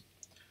files,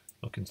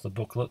 look into the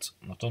booklet.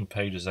 I've done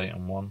pages 8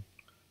 and 1,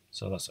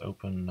 so let's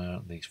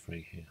open these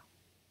 3 here.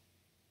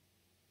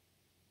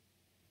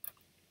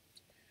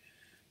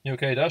 You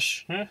okay,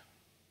 Dash? Yeah?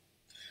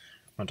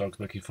 My dog's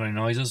making funny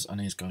noises and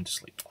he's going to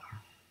sleep.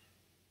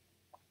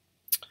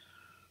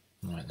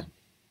 Right then.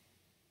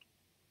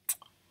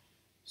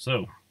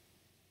 So,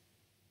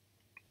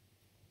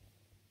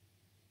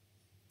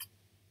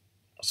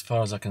 as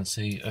far as I can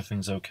see,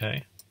 everything's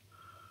okay.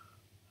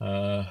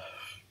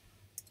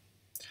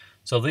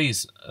 So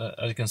these,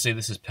 as you can see,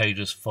 this is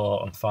pages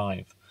 4 and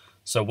 5.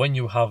 So when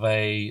you have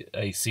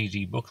a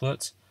CD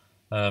booklet,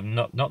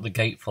 not the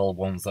gatefold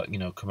ones that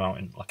come out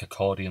in like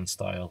accordion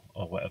style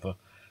or whatever.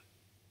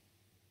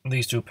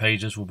 These 2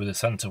 pages will be the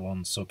center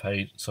ones. So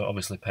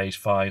obviously page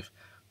 5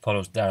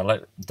 follows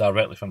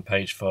directly from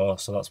page 4.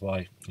 So that's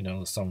why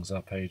the songs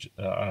are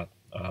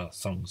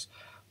songs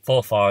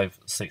 4, 5,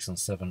 6, and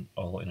 7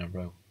 all in a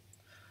row.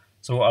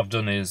 So what I've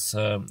done is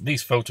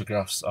these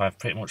photographs, I've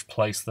pretty much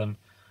placed them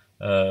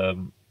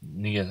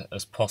near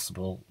as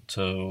possible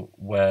to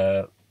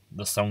where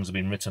the songs have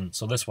been written.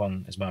 So this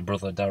one is my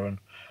brother Darren,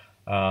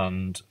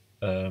 and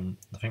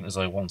I think there's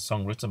only one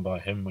song written by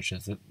him, which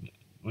is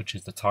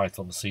the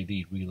title of the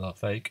CD, Real or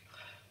Fake.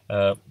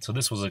 So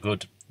this was a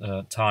good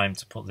time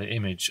to put the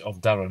image of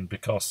Darren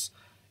because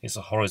it's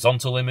a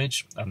horizontal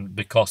image, and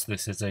because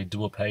this is a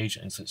double page,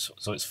 and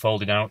so it's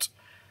folding out.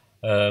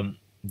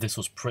 This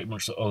was pretty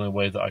much the only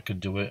way that I could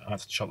do it. I had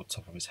to chop the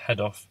top of his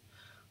head off,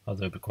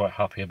 although I'd be quite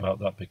happy about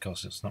that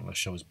because it's not going to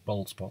show his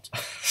bald spot.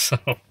 So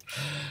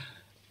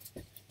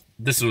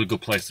this is a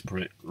good place to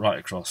put it right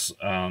across,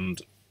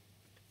 and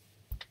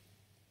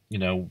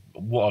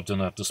what I've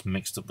done, I've just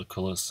mixed up the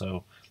colours.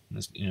 So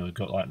we've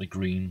got like the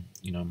green,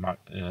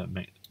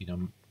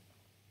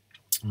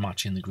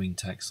 matching the green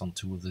text on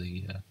 2 of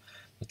the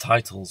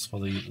titles for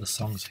the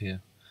songs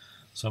here.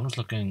 So I'm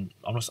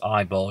just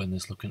eyeballing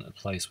this, looking at the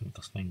placement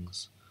for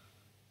things.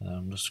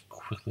 I'm just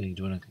quickly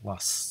doing a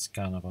last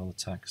scan of all the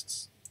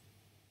texts.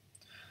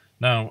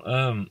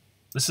 Now,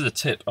 this is a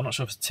tip. I'm not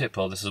sure if it's a tip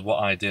or this is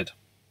what I did.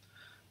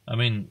 I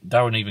mean,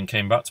 Darren even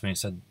came back to me and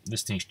said,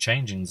 this needs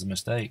changing, it's a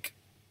mistake.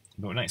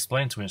 But when I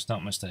explained to him it's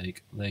not a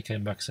mistake, they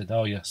came back and said,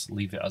 oh yes,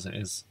 leave it as it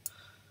is.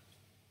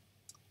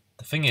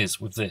 The thing is,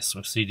 with this,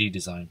 with CD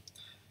design,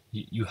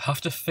 you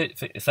have to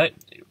fit if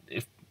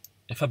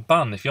a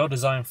band, if you're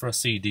designing for a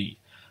CD,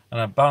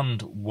 and a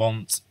band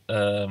want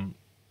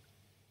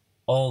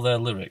all their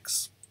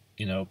lyrics,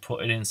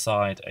 put it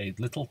inside a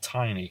little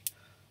tiny,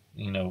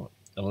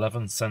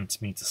 11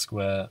 centimeter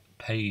square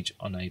page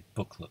on a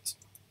booklet,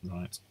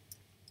 right?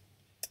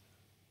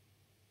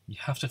 You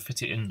have to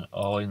fit it in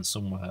all in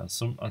somewhere,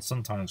 and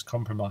sometimes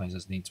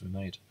compromises need to be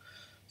made.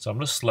 So I'm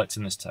just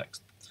selecting this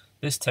text.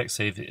 This text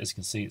here, as you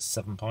can see, it's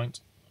 7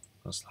 point.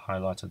 That's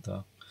highlighted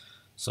there.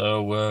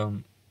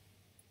 So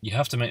you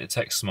have to make the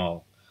text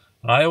small.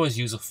 And I always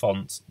use a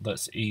font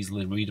that's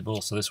easily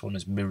readable, so this one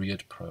is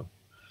Myriad Pro.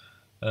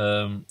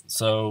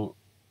 So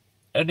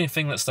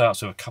anything that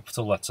starts with a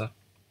capital letter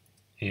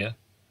here,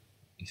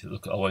 if you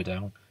look all the way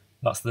down,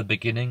 that's the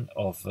beginning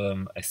of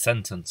a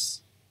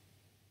sentence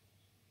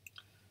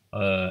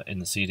in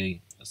the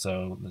CD.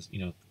 So,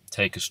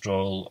 take a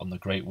stroll on the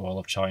Great Wall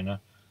of China,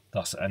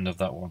 that's the end of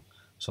that one.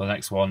 So the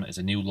next one is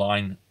a new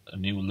line, a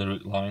new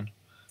lyric line,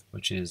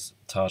 which is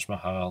Taj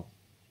Mahal,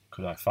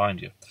 could I find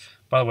you?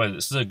 By the way,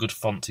 this is a good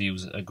font to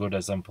use, a good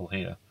example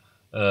here.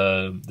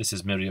 This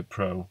is Myriad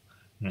Pro,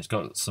 and it's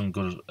got some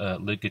good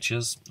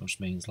ligatures, which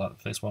means,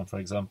 like this one for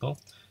example,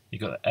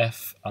 you've got the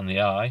F and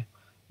the I,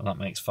 and that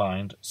makes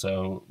find.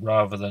 So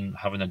rather than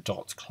having a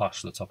dot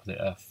clash at the top of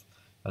the F,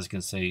 as you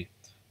can see,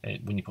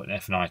 when you put an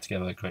F and I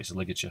together, it creates a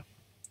ligature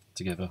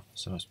together,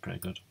 so it's pretty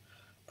good,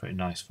 pretty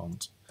nice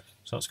font.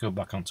 So let's go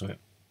back onto it.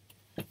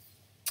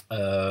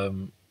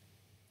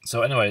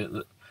 So anyway,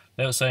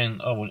 they were saying,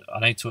 oh, I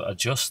need to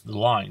adjust the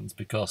lines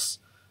because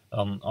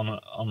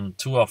on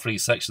 2 or 3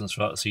 sections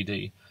throughout the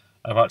CD,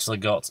 I've actually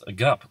got a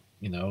gap,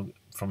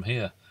 from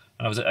here.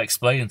 And I was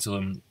explaining to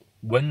them,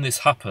 when this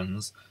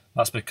happens,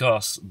 that's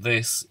because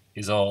this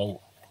is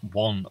all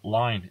one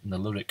line in the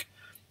lyric.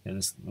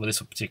 With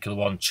this particular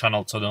one,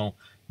 Channel Tunnel,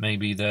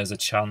 maybe there's a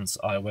chance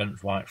I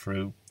went right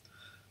through,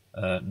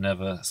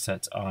 never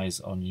set eyes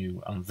on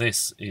you. And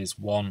this is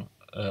one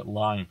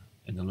line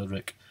in the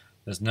lyric.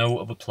 There's no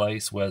other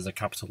place where there's a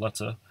capital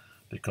letter,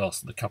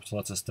 because the capital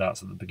letter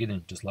starts at the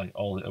beginning, just like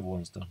all the other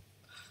ones done.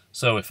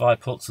 So if I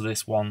put to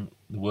this one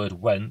the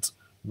word went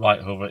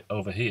right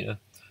over here,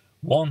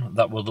 one,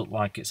 that will look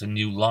like it's a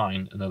new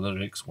line in the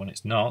lyrics when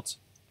it's not,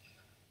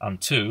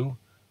 and two,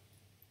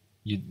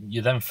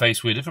 you then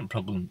face with different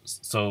problems.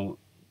 So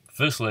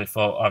firstly, I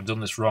thought I've done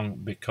this wrong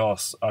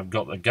because I've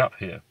got a gap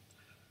here.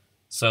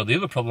 So the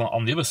other problem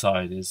on the other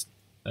side is,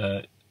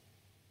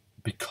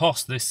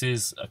 because this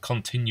is a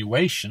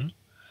continuation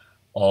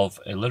of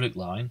a lyric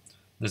line,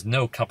 there's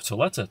no capital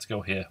letter to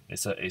go here.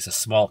 It's a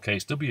small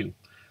case W.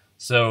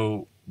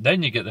 So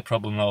then you get the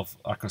problem of,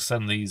 I could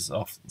send these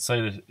off,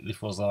 say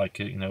this was like,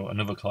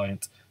 another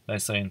client, they're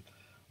saying,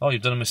 oh,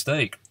 you've done a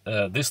mistake.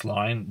 This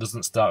line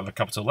doesn't start with a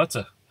capital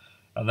letter.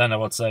 And then I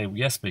would say,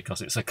 yes,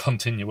 because it's a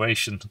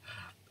continuation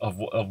of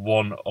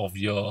one of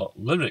your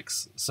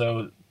lyrics.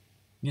 So,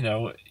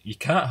 you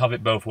can't have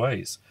it both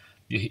ways.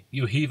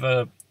 You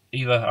either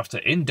have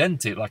to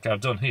indent it like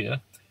I've done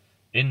here,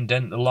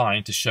 indent the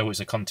line to show it's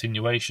a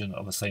continuation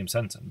of the same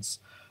sentence,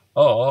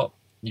 or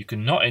you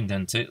can not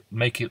indent it,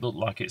 make it look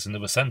like it's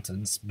another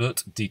sentence,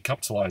 but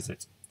decapitalize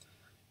it.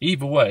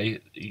 Either way,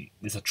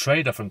 it's a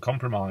trade-off and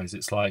compromise.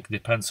 It's like,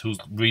 depends who's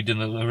reading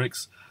the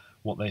lyrics,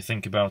 what they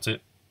think about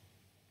it.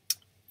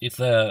 If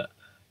they're,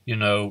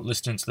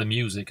 listening to the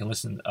music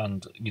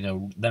and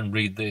then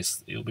read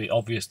this, it'll be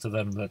obvious to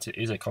them that it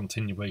is a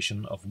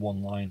continuation of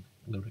one line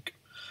lyric.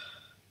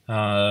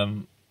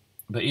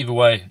 But either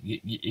way, you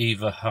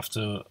either have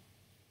to,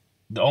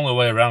 the only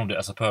way around it,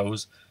 I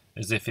suppose,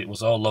 is if it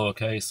was all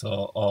lowercase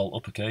or all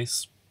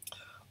uppercase,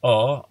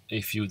 or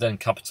if you then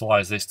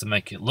capitalize this to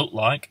make it look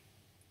like,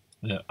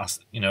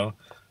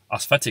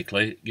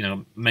 aesthetically,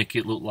 make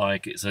it look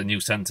like it's a new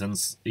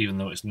sentence, even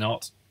though it's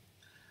not.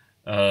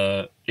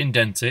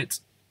 Indent it,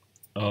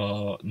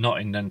 or not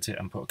indent it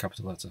and put a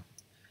capital letter.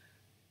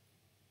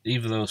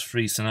 Either of those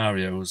 3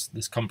 scenarios,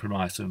 there's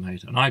compromise to be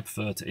made, and I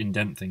prefer to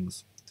indent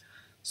things.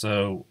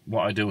 So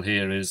what I do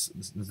here is,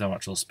 there's no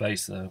actual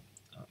space there.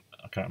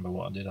 I can't remember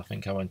what I did. I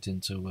think I went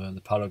into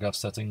the paragraph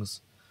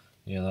settings.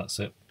 Yeah, that's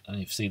it. And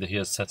you see the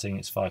here setting,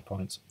 it's 5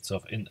 points.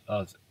 So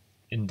I've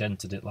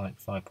indented it like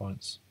 5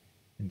 points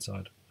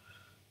inside.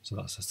 So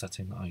that's the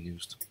setting that I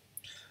used.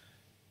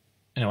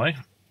 Anyway,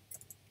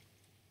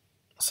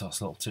 so that's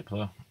a little tip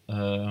there.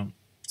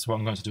 So what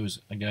I'm going to do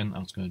is, again,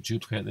 I'm just going to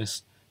duplicate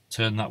this,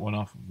 turn that one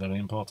off, very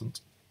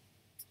important.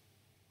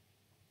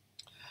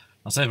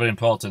 I say very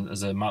important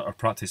as a matter of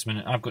practice. I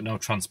mean, I've got no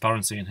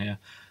transparency in here,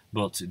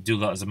 but do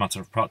that as a matter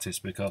of practice,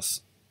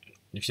 because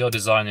if you're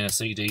designing a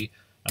CD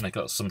and it's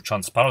got some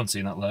transparency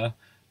in that layer,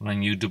 and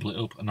then you double it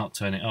up and not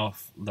turn it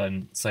off,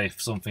 then say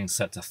if something's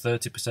set to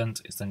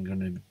 30%, it's then going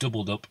to be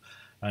doubled up,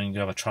 and you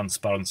have a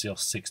transparency of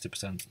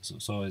 60%. So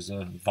it's always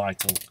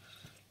vital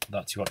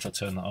that you actually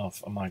turn that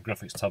off. And my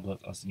graphics tablet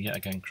has yet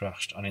again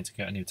crashed. I need to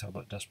get a new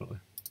tablet desperately.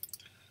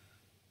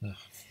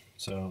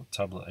 So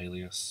tablet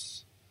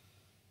alias.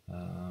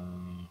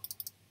 Right.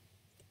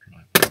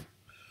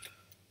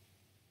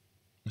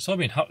 It's all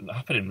been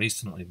happening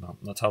recently, man.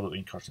 The tablet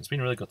being crashed. It's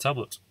been a really good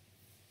tablet.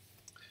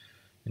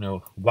 You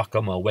know,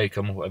 Wacom or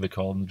Wacom, whatever you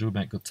call them, they do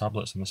make good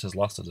tablets, and this has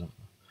lasted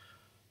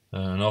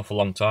an awful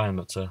long time.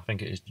 But I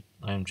think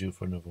I am due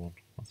for another one,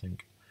 I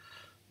think.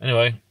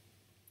 Anyway,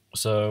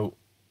 so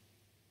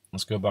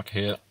let's go back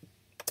here.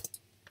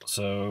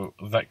 So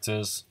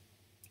vectors,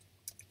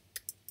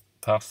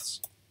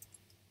 paths.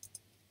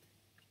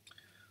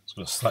 So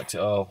I'm going to select it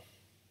all.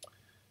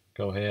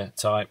 Go here,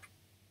 type,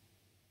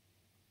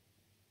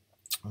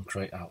 and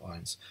create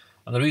outlines.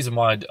 And the reason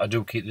why I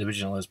do keep the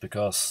original is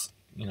because,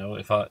 you know,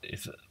 if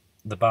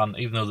the band,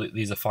 even though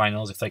these are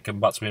finals, if they come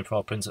back to me before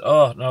I print it,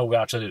 oh no,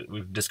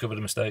 we've discovered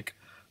a mistake,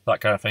 that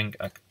kind of thing,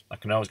 I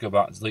can always go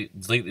back,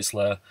 delete this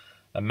layer,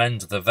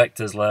 amend the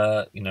vectors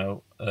layer, you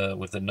know,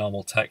 with the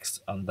normal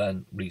text, and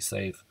then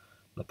resave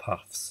the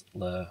paths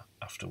layer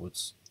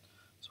afterwards.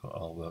 So it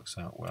all works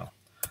out well.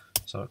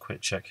 So a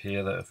quick check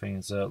here that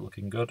everything's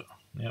looking good.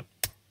 Yep.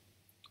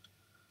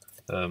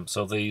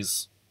 So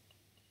these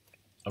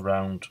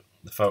around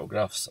the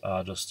photographs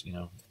are just, you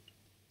know,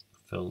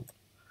 filled.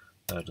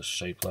 They're just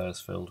shape layers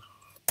filled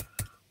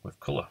with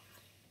colour.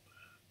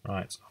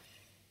 Right.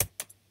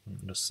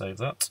 Just save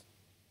that.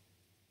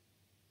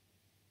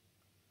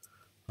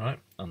 Right,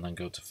 and then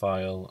go to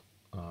File,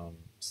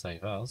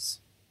 Save As.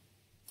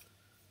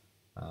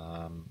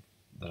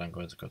 Then I'm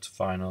going to go to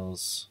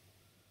Finals,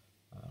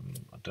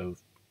 Adobe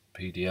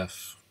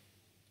PDF,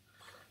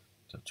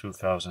 to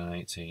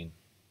 2018,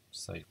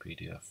 Save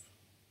PDF.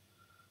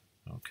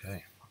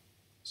 Okay,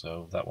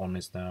 so that one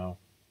is now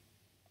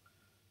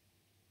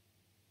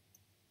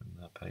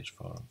in page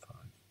 4 and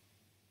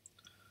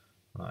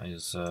 5. That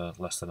is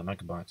less than a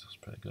megabyte. That's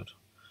pretty good.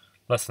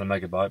 Less than a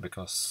megabyte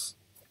because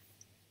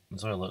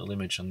there's only a little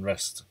image, and the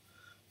rest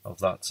of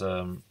that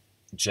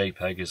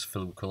JPEG is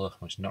filled with colour,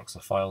 which knocks the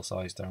file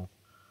size down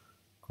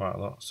quite a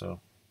lot.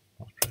 So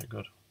that's pretty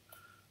good.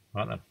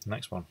 Right then,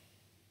 next one.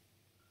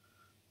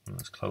 And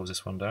let's close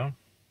this one down.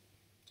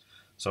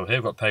 So here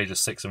we've got pages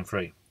 6 and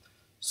 3.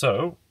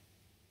 So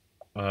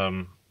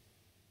I'm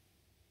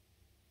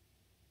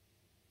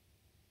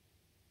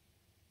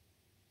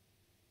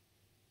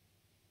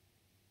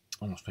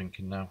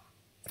thinking now.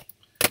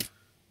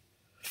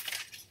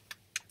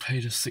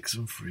 Pages 6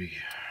 and 3.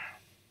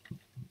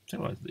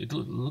 It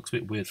looks a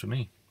bit weird for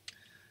me.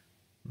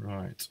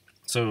 Right.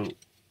 So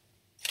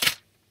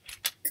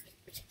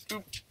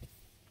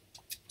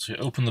you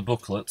open the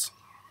booklet.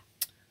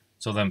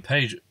 So then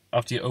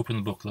after you open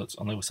the booklet,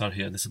 on the other side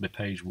here, this will be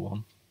page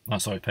 1. Oh,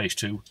 sorry, page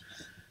 2.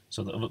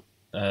 So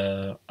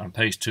and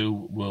page 2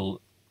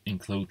 will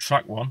include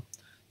track 1.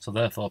 So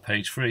therefore,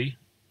 page 3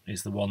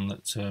 is the one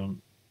that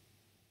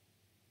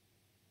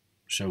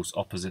shows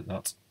opposite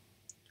that.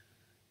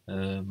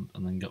 And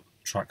then got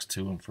tracks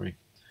 2 and 3.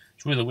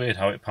 It's really weird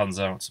how it pans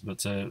out,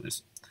 but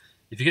if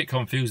you get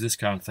confused this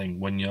kind of thing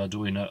when you're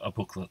doing a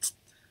booklet,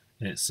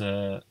 it's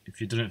if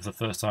you're doing it for the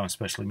first time,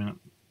 especially. I mean,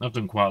 I've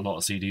done quite a lot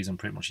of CDs. I'm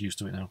pretty much used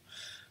to it now,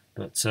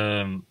 but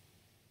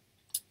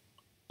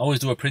always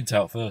do a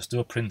printout first. Do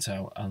a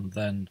printout, and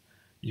then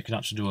you can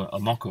actually do a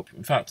mock-up.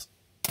 In fact,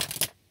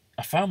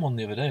 I found one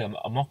the other day,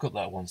 a mock-up that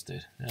I once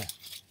did. Yeah.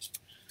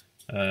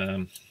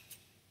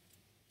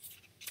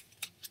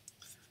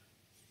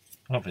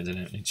 I don't think I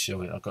need to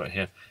show it. I've got it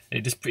here.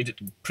 It just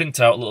print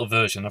out a little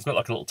version. I've got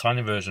like a little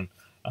tiny version,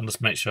 and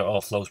just make sure it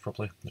all flows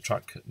properly. The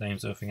track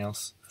names, everything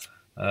else.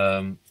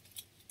 I've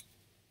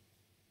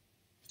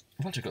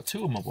actually got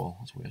 2 on my wall.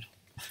 That's weird.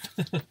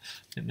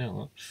 Didn't know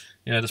that.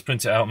 Yeah, just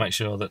print it out, make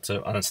sure that,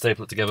 and then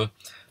staple it together,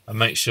 and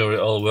make sure it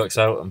all works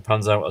out and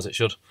pans out as it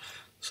should.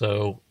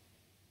 So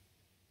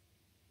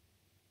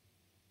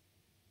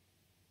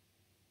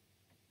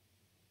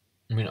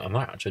I mean, I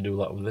might actually do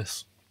that with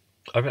this.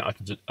 I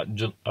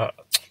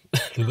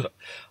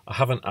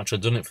haven't actually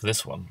done it for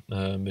this one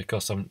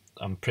because I'm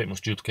pretty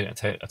much duplicating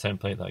a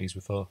template that I used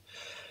before,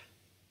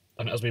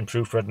 and it has been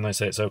proofread and they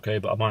say it's okay,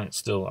 but I might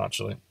still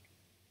actually,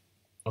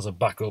 as a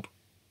backup,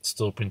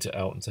 still print it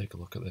out and take a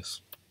look at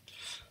this.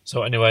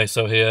 So anyway,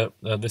 so here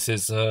this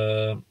is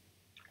Phil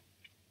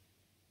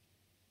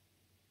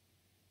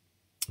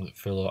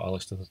or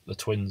Alistair, the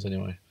twins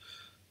anyway.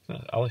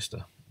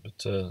 Alistair,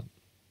 but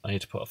I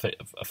need to put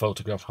a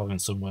photograph of him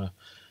somewhere.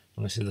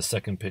 And this is the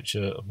second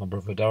picture of my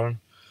brother Darren.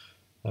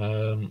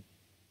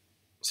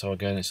 So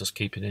again, it's just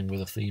keeping in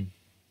with a theme.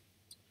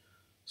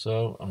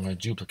 So I'm going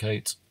to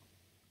duplicate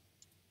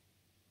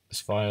this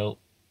file,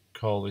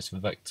 call this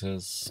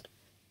vectors,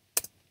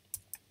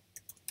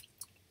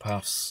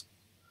 paths,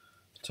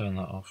 turn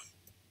that off.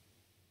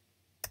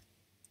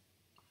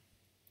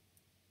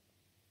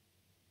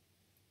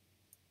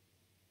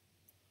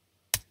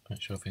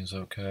 Make sure everything's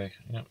okay.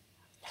 Yep.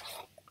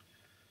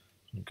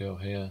 And go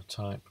here,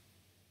 type.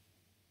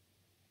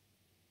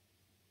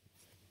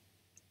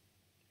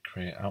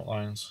 Create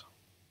outlines.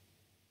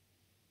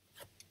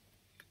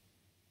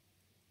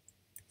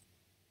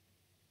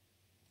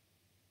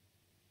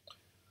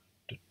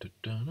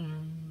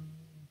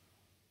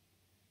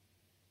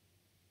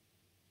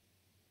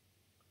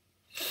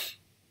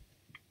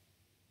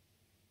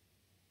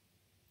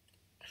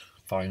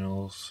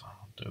 finals,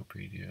 Adobe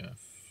PDF,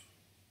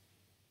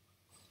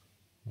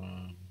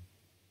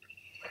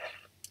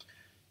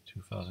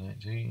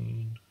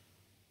 2018.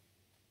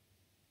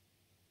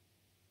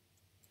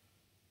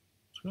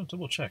 Just going to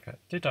double check. I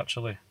did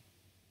actually.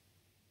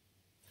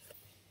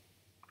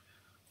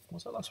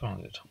 What's that last one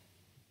I did?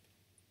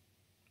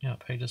 Yeah,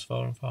 pages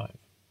 4 and 5.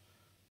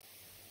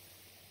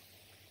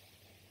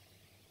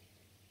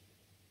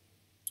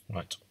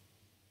 Right.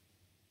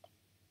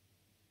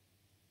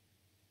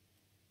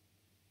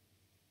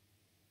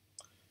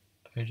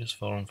 Pages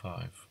 4 and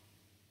 5.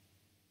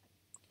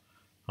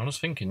 I'm just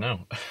thinking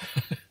now.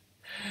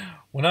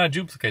 When I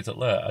duplicate it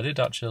later, I did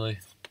actually.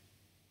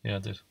 Yeah, I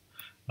did.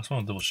 I just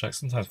want to double check.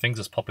 Sometimes things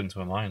just pop into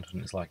my mind,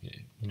 and it's like,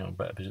 you know,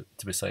 better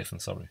to be safe than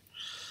sorry.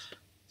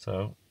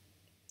 So,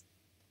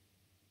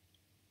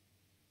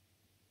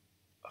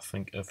 I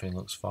think everything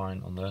looks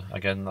fine on there.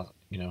 Again, that,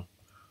 you know,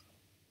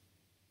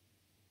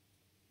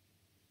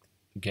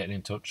 getting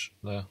in touch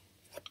there.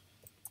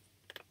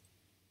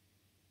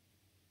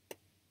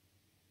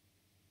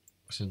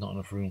 This is not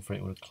enough room for it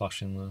to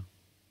clash in there.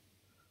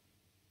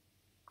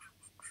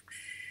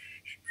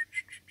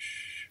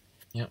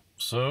 Yep,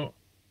 so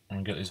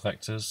I'm going to get these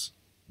vectors.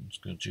 I'm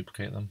just going to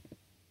duplicate them.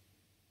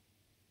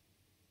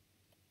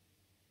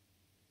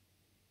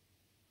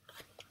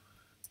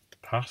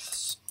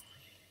 Paths.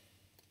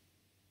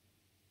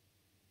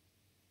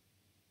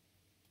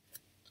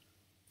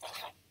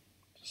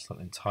 Just that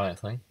entire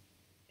thing.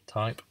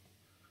 Type.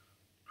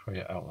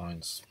 Create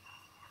outlines.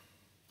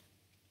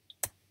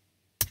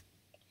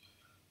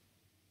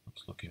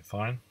 Looks looking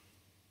fine.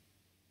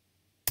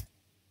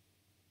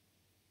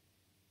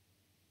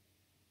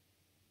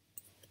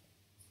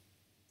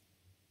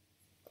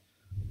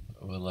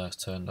 Overlay's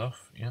turned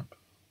off, yep.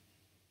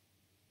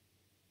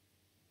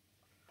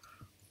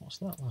 What's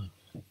that there?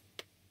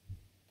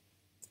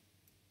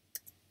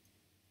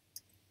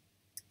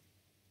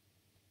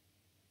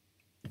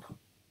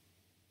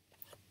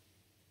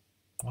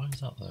 Why is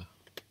that there?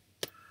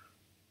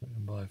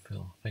 Written by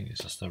Phil. I think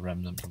it's just a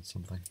remnant on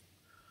something.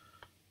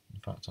 In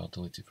fact, I'll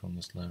delete it from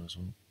this layer as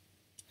well.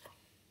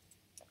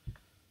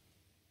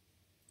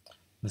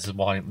 This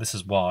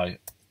is why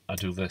I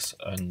do this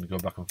and go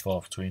back and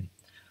forth between,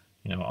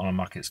 you know, on a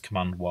Mac it's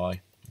Command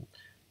Y.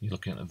 You're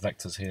looking at the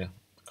vectors here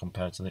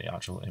compared to the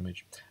actual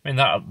image. I mean,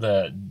 that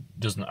there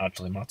doesn't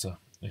actually matter.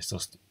 It's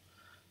just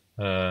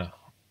as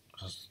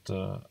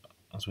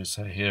we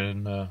say here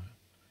in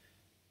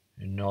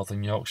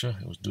Northern Yorkshire,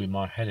 it was doing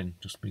my head in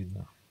just being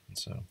there. And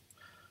so,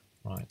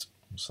 right,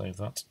 I'll save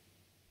that.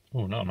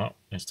 Oh no, I'm not.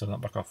 Let's turn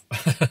that back off.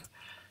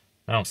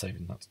 Now I'm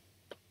saving that.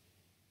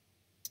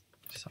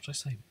 Just actually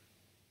save it.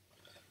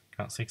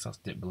 Can't see because that's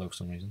dipped below for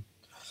some reason.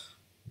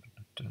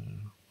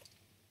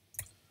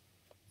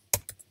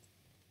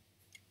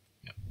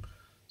 Yeah.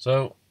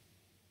 So,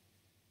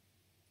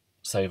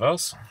 save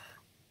as.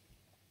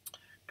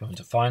 Go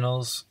into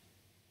Finals.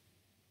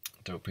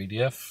 Do a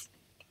PDF.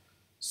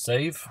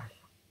 Save.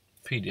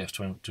 PDF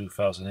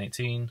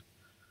 2018.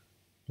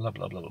 Blah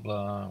blah blah blah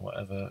blah.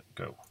 Whatever.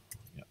 Go.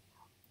 Yeah.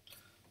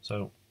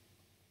 So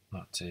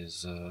that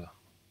is. Now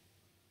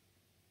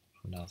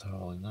they're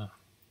all in there.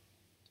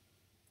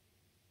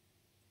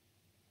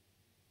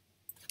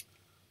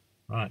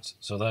 Right,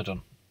 so they're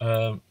done.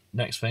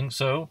 Next thing,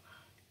 so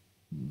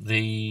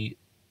the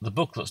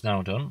booklet's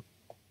now done.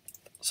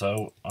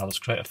 So I'll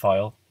just create a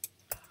file,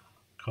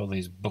 call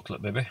these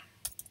booklet baby.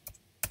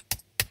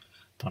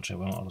 Actually, I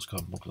won't, I'll just call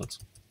them booklets.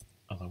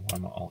 Although why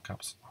not all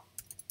caps?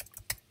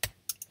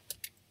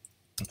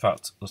 In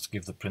fact, let's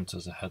give the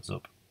printers a heads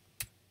up.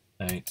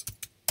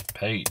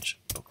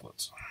 8-page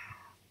booklets.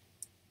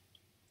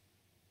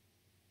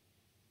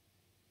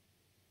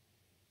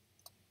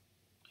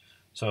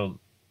 So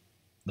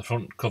the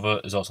front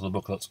cover is also the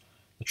booklet.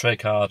 The tray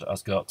card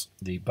has got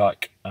the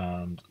back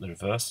and the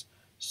reverse.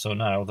 So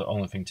now the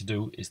only thing to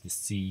do is the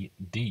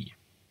CD.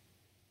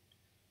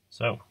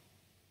 So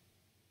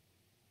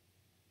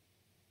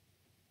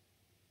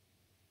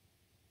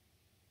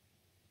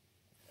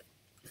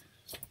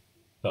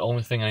the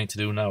only thing I need to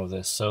do now with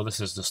this, so this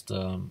is just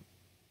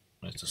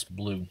it's just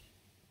blue.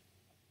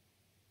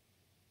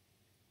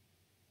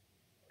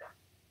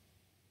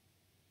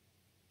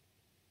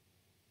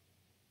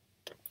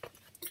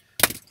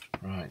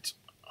 Right,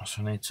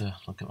 so I need to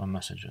look at my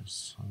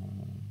messages.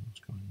 What's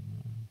going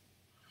on?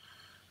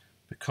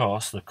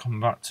 Because they've come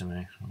back to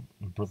me,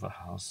 my brother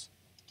has.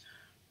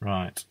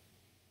 Right.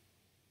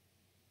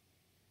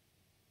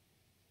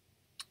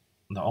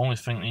 The only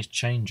thing that needs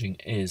changing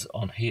is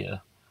on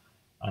here,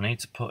 I need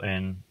to put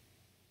in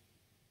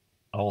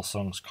all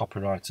songs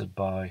copyrighted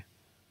by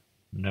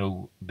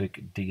No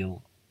Big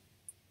Deal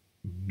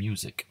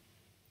Music.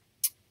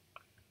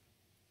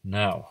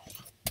 Now,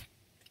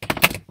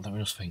 let me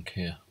just think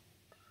here.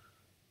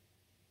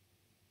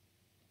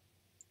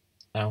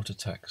 Outer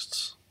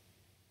texts.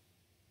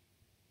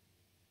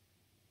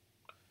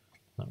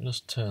 Let me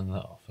just turn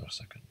that off for a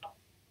second.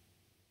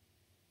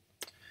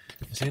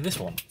 You see this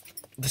one?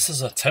 This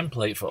is a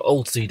template for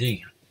old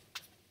CD,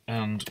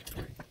 and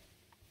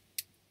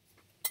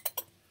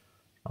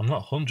I'm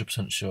not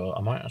 100% sure.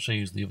 I might actually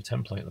use the other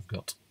template I've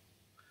got.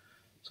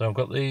 So I've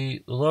got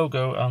the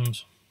logo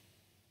and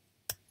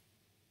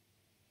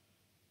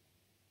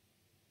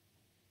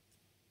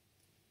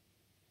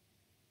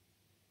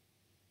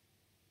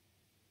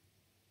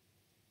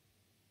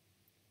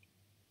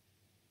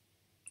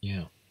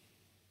yeah.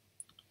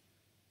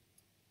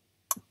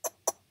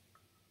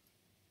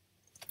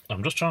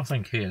 I'm just trying to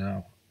think here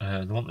now.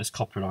 They want this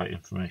copyright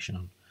information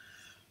on.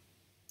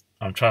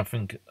 I'm trying to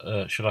think,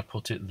 should I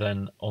put it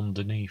then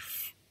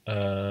underneath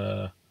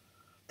the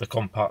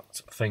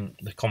compact thing,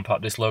 the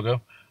compact disc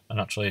logo,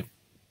 and actually,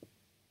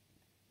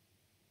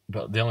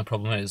 but the only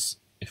problem is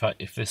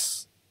if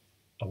this,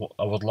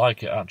 I would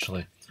like it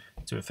actually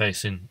to be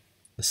facing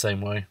the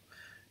same way.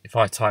 If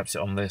I typed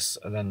it on this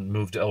and then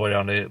moved it all the way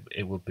around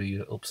it would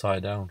be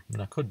upside down. I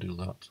mean, I could do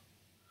that,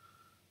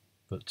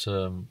 but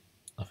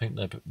I think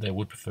they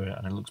would prefer it,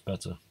 and it looks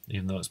better,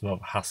 even though it's more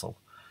of a hassle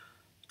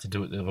to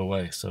do it the other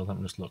way. So let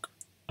me just look.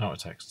 Outer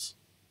texts.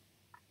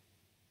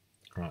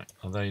 Right,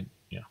 are they?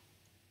 Yeah.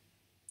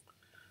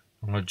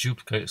 I'm going to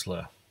duplicate its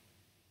layer.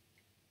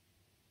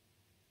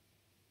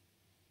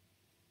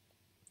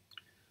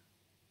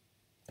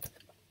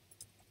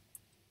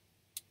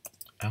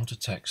 Outer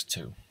text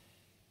 2.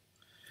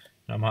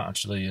 Now I might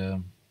actually,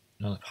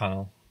 another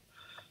panel,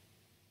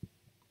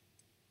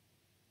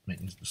 make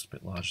this just a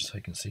bit larger so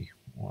you can see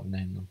what I've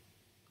named them.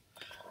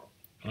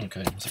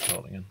 Okay, what's it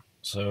called again?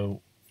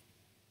 So,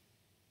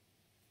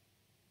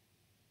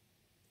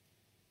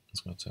 I'm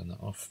just going to turn that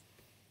off.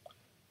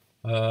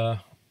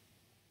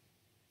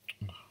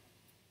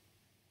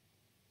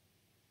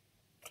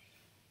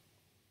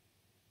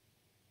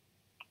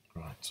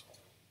 Right.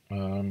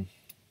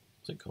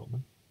 What's it called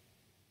then?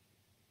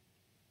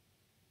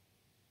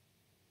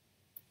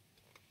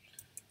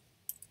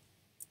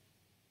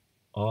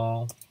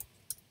 All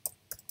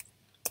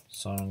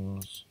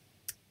songs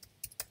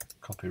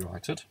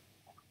copyrighted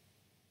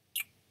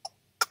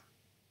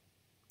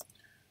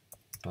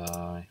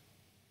by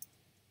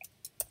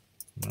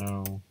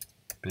No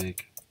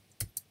Big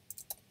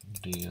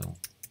Deal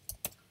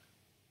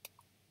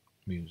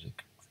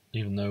Music.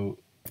 Even though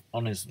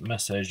on his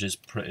message is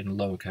put in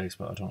lowercase,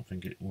 but I don't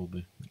think it will be.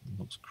 It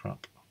looks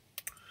crap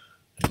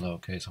in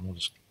lowercase. I'm going to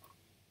just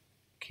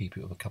keep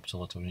it with a capital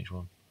letter in each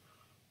one.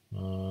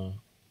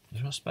 Is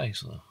there a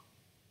space there?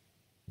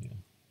 Yeah.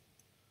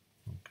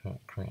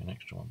 I'll create an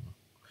extra one there.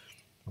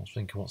 I was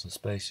thinking, what's the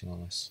spacing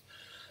on this?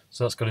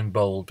 So that's got in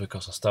bold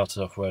because I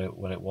started off where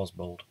it was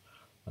bold.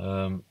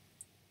 I'll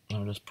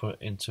just put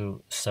it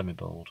into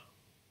semi-bold.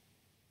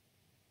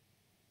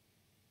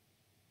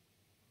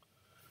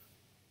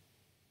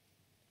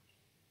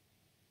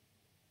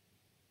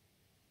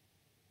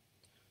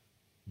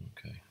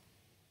 Okay.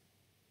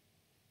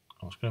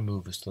 I was going to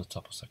move this to the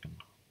top a second.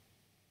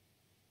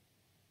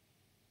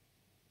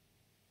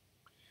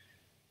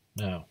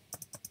 Now,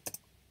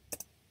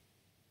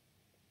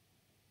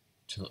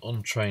 to the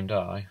untrained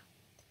eye,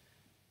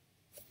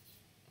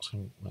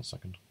 wait a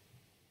second.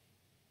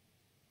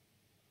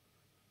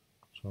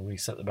 So I'll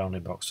reset the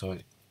bounding box so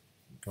it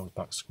goes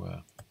back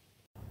square.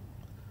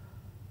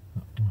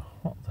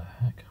 What the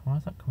heck? Why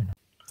is that coming up?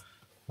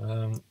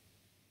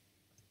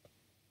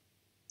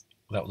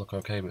 That would look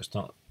okay, but it's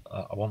not.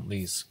 I want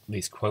these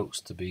quotes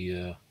to be.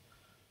 I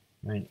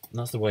mean,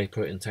 that's the way you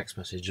put it in text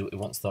message. It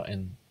wants that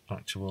in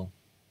actual.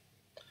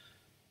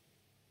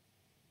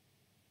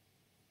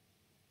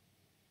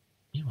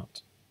 You know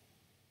what?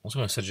 I was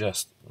going to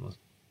suggest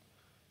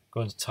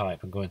going to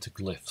type and going to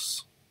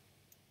glyphs.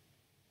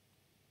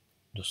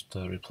 Just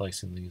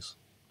replacing these.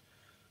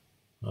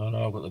 Oh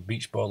no, I've got the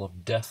beach ball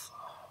of death.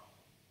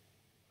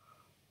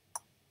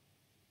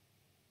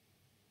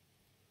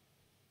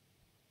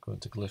 Going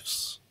to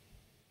glyphs.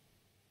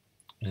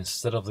 And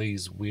instead of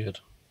these weird,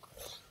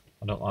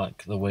 I don't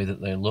like the way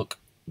that they look.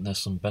 There's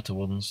some better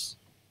ones.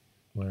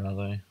 Where are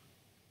they?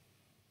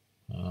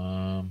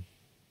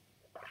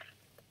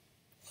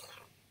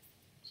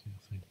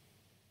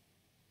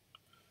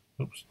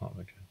 Oops, not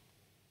very good.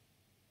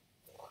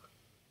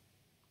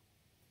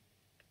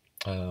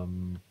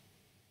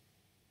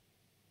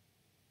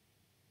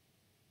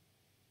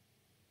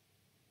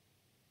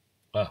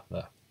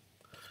 There.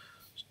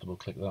 Just double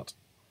click that.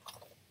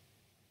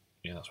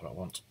 Yeah, that's what I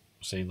want.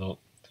 See, look,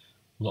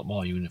 a lot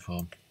more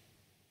uniform.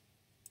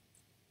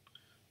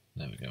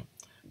 There we go.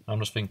 I'm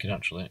just thinking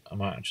actually, I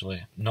might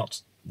actually,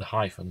 not the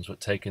hyphens,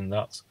 but taking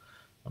that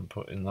and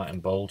putting that in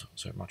bold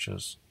so it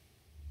matches.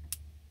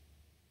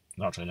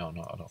 Actually, no,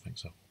 I don't think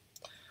so.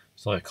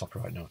 It's like a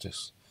copyright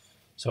notice.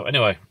 So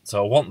anyway,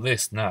 so I want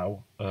this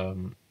now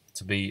to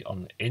be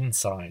on the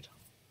inside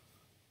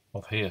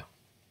of here.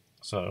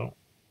 So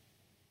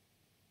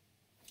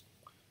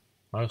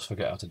I always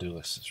forget how to do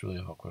this. It's really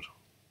awkward.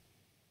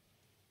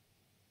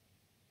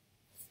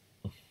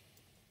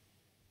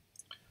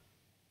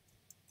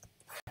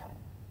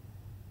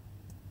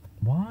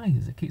 Why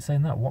does it keep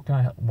saying that? What can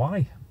I?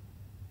 Why?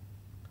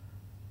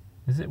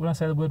 Is it when I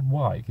say the word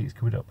why it keeps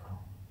coming up?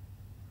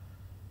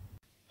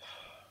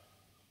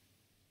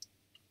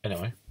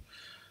 Anyway,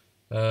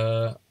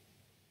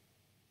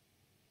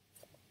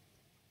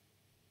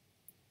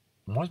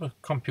 Why does my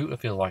computer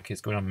feel like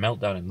it's going on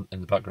meltdown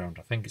in the background?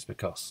 I think it's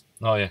because...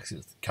 Oh yeah, because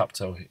it's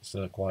Capto. It's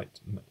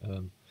quite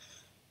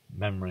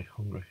memory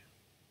hungry.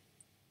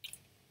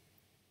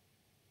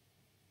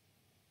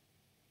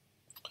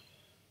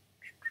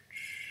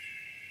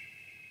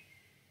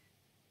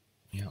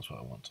 Yeah, that's what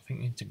I want. I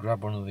think you need to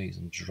grab one of these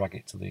and drag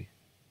it to the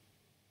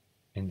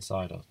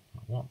inside of...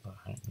 What the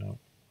heck? No,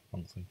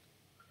 wrong thing.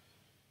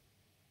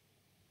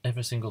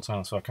 Every single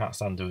time, so I can't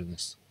stand doing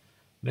this.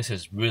 This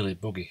is really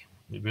buggy.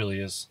 It really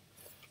is.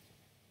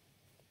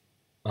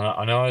 And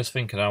I always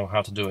think I know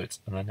how to do it,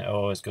 and then it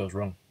always goes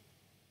wrong.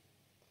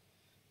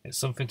 It's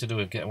something to do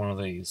with getting one of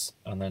these,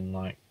 and then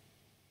like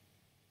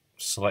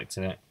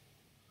selecting it,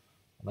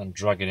 and then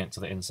dragging it to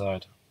the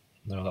inside.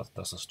 No,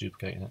 that's just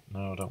duplicating it.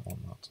 No, I don't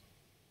want that.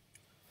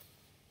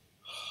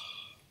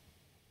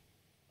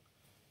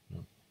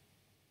 No,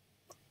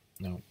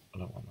 no, I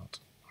don't want that.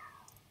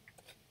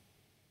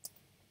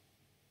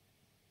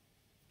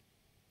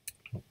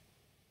 Nope.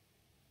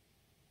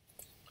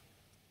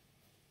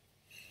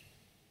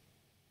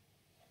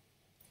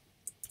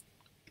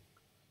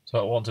 So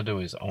what I want to do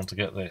is I want to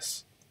get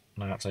this,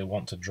 and I actually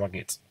want to drag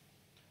it.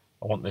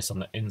 I want this on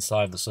the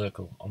inside of the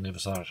circle on the other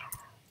side.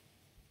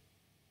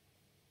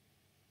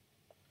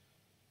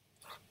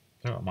 I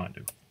think what I might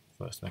do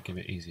first, make it a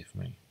bit easier for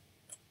me.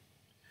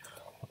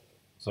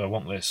 So I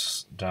want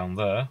this down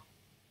there,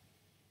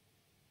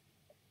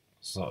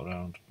 sort of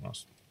around,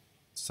 that's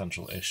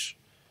central-ish.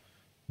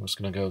 I'm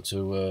just going to go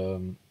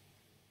to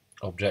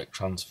Object,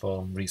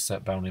 Transform,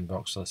 Reset Bounding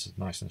Box, so this is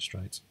nice and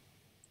straight.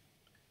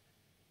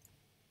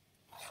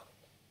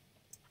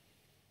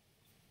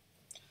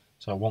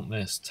 So I want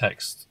this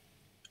text,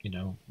 you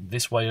know,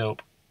 this way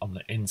up on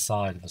the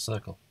inside of the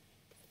circle.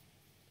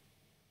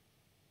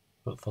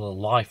 But for the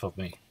life of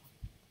me,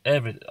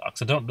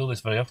 because I don't do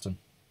this very often,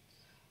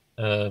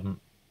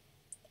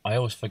 I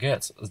always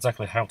forget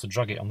exactly how to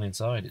drag it on the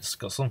inside. It's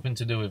got something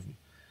to do with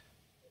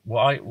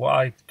what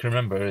I can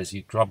remember is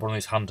you grab one of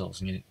these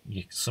handles and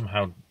you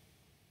somehow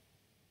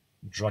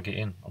drag it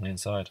in on the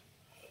inside.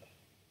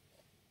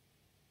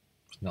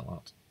 It's not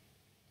that.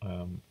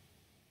 No.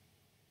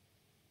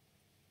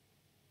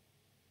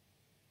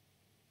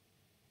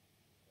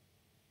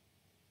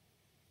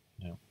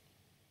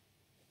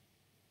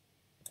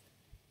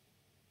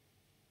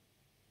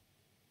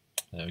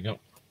 There we go.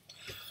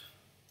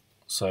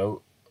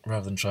 So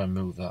rather than try and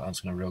move that, I'm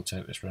just going to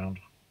rotate this round.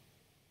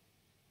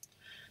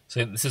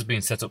 See, this has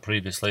been set up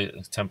previously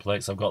as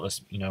templates. I've got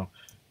this, you know,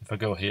 if I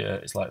go here,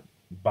 it's like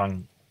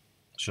bang,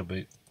 should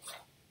be,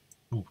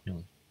 ooh,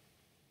 nearly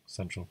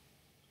central.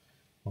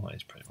 Well, that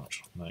is pretty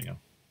much. There you go.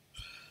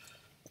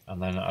 And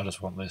then I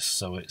just want this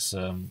so it's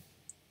so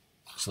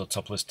the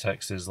top of this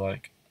text is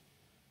like,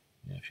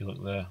 yeah, if you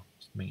look there,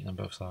 it's meeting on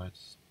both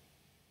sides.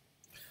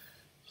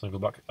 So I go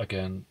back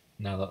again.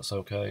 Now that's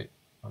okay,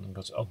 and then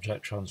go to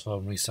Object,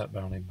 Transform, Reset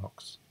Bounding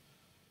Box.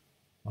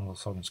 And the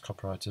song is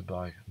copyrighted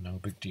by No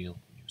Big Deal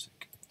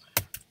Music.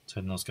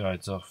 Turn those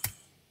guides off.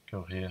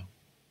 Go here.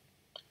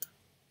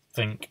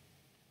 Think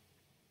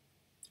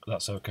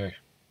that's okay.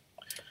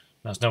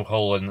 There's no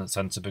hole in the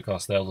centre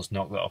because they'll just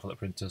knock that off at the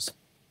printers.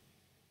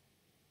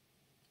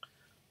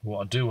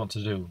 What I do want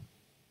to do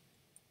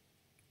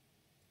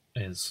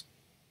is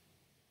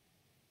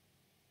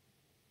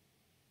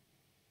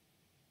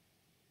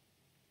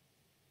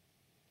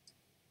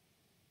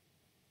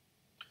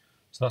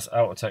so that's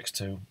outer text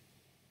 2.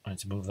 I need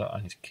to move that.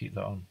 I need to keep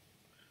that on.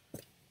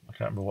 I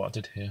can't remember what I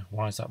did here.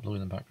 Why is that blue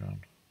in the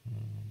background?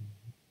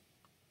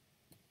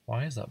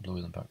 Why is that blue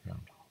in the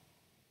background?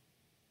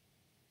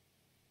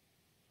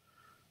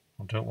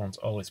 I don't want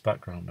all its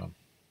background on.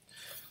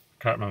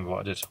 I can't remember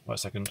what I did. Wait a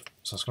second.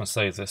 So I'm just going to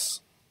save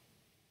this.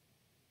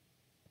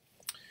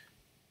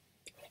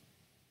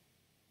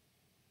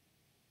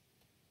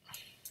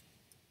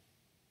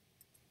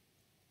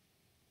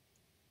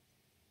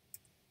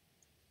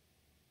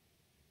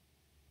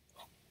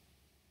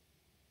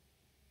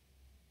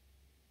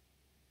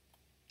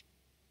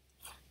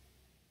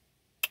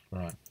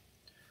 Right.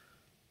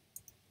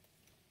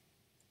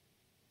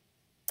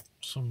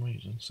 For some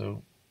reason,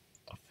 so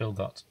I filled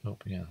that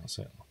up. Yeah, that's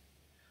it.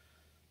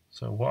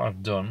 So what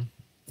I've done,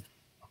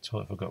 I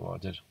totally forgot what I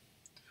did.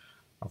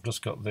 I've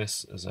just got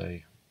this as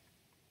a,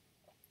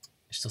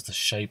 it's just a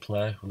shape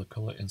layer with a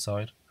colour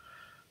inside,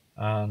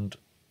 and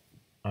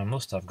I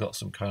must have got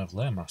some kind of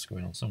layer mask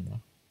going on somewhere.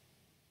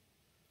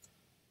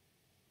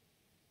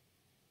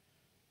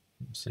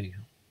 Let's see.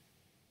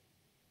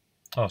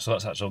 Oh, so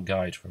that's actual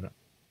guide for it.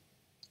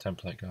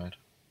 Template guide.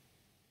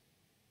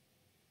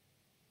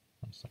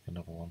 That's like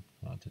another one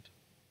that I did.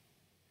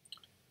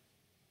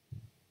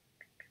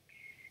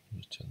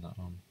 Just turn that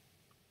on.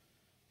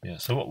 Yeah,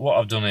 so what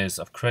I've done is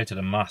I've created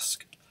a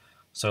mask.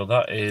 So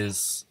that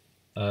is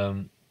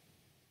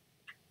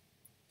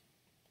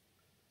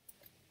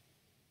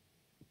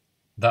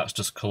that's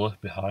just colour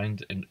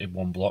behind in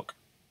one block.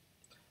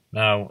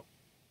 Now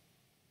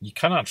you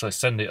can actually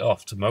send it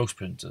off to most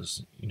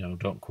printers, you know,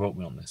 don't quote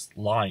me on this,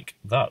 like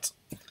that,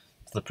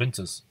 to the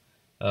printers,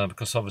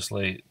 because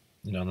obviously,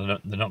 you know,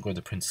 they're not going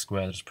to print a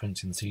square, they're just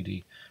printing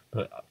CD.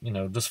 But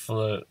just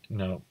for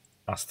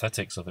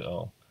aesthetics of it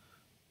all,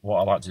 what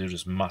I like to do is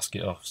just mask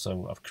it off.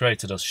 So I've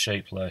created a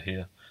shape layer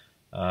here.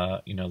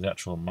 The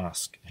actual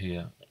mask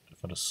here.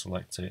 If I just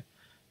select it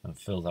and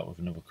fill that with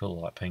another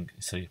colour like pink,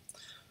 you see,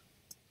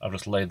 I've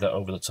just laid that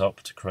over the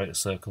top to create a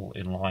circle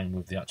in line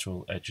with the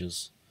actual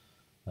edges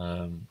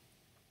of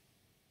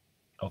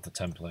the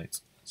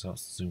template. So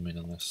let's zoom in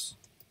on this.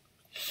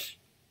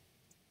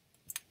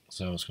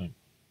 So I was going to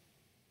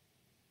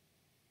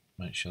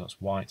make sure that's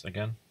white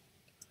again,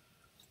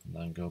 and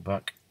then go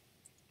back.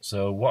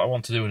 So what I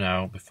want to do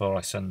now, before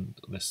I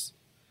send this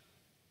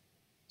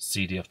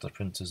CD off to the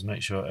printer, is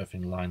make sure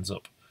everything lines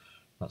up.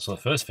 That's the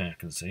first thing I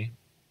can see.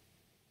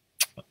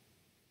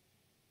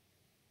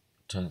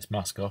 Turn this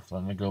mask off,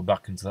 then I go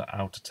back into that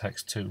outer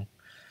text too.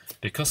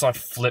 Because I've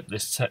flipped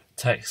this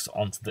text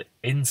onto the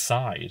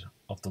inside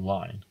of the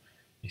line,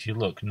 if you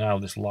look now,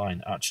 this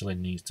line actually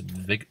needs to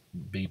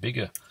be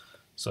bigger.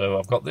 So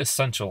I've got this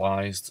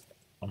centralized,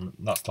 and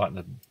that's like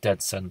the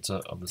dead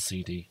center of the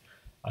CD.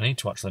 I need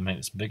to actually make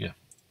this bigger.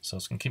 So I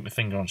was going to keep my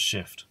finger on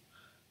shift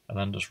and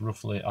then just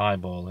roughly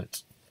eyeball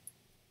it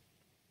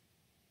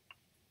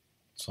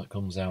so it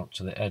comes out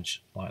to the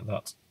edge like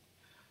that.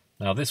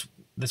 Now this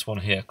one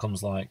here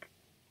comes like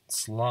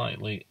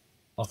slightly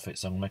off it,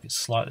 so I'm going to make it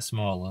slightly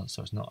smaller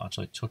so it's not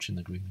actually touching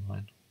the green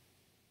line.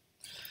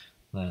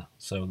 There,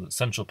 so the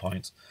central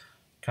point,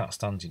 can't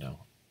stand,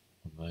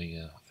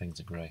 the things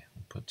are grey.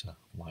 I'll put to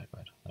light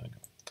red. There we go.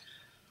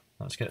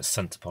 Let's get a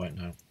centre point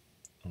now.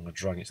 I'm going to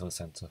drag it to the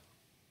centre.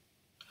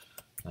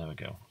 There we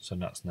go. So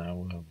that's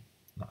now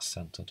that's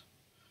centred.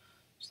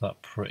 So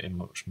that pretty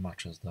much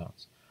matches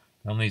that.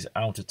 And on these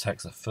outer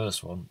text, the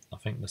first one, I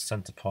think the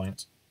centre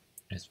point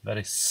is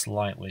very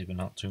slightly, but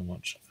not too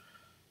much.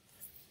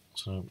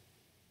 So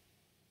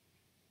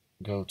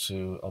go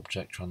to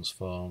Object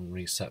Transform,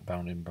 Reset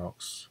Bounding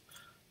Box,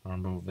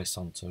 and move this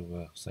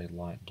onto say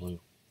light blue.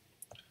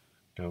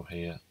 Go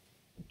here.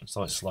 It's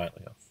always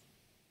slightly off.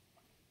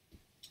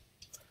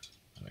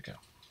 There we go.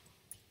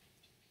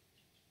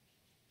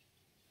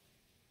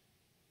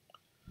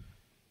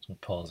 So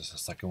pause this a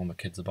second when the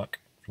kids are back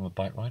from a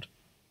bike ride.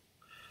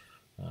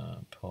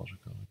 Pause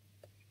recording.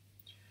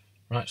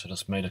 Right, so I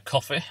just made a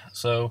coffee.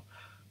 So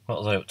what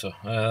was I up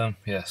to?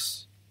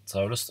 Yes.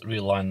 So I'll just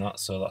realign that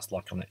so that's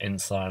like on the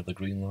inside of the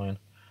green line.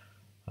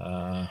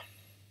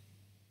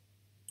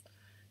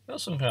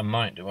 That's something I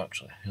might do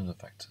actually in the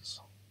vectors.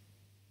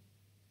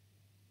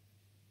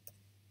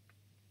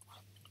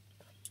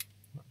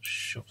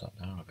 Shove that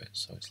down a bit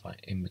so it's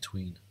like in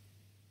between.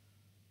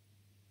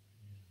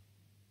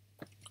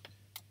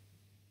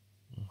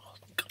 Oh,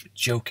 God, you're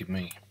joking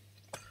me.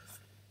 I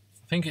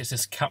think it's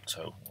this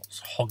Capto that's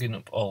hogging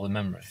up all the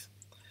memory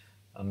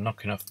and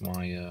knocking off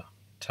my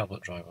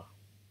tablet driver.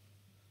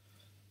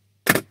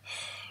 Okay.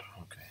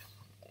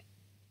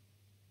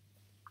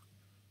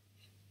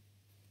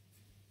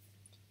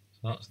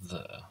 So that's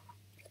there.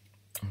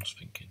 I'm just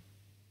thinking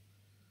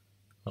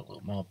a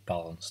little more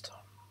balanced.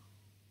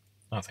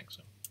 I think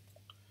so.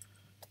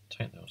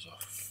 Take those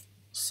off.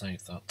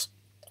 Save that.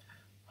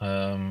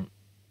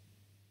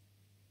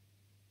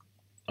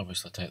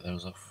 Obviously take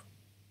those off.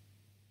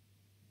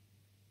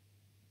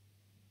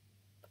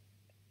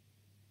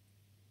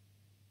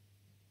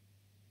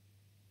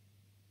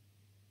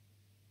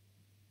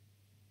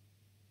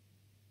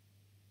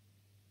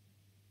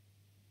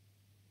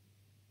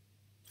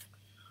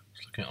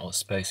 Just looking at all the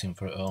spacing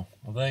for it all.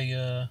 Are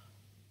they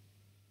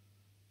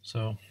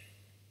so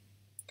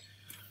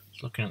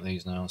just looking at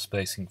these now,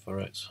 spacing for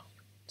it.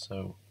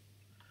 So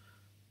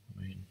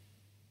I mean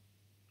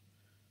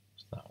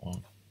it's that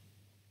one.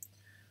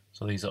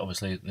 So these are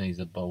obviously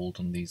bold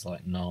and these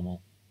like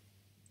normal.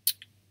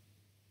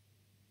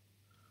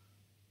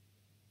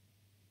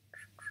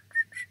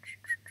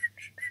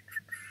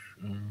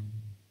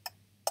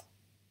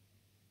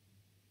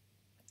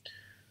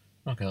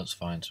 Okay, that's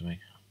fine to me.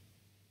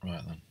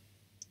 Right then.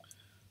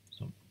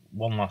 So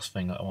one last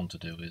thing that I want to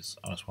do is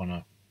I just want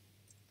to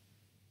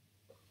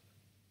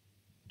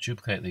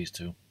duplicate these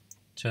two,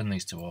 turn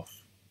these two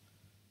off,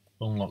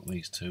 unlock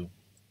these two.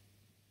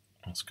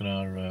 I'm just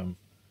going to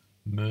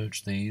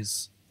merge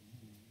these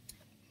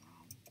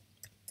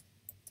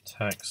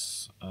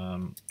text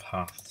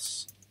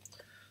paths.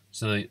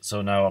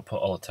 So now I'll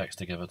put all the text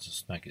together to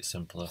just make it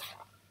simpler.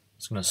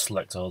 Just going to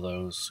select all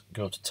those,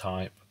 go to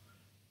type,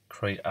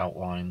 create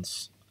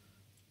outlines,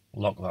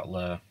 lock that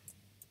layer,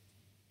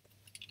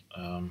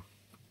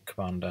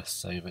 Command S,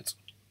 save it.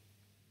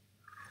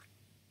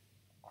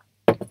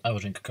 I will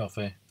drink a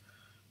coffee,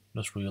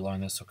 just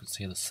realign this so I can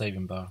see the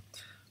saving bar.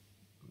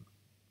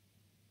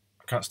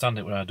 I can't stand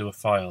it when I do a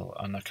file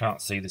and I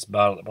can't see this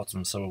bar at the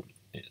bottom, so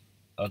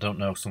I don't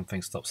know if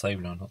something stopped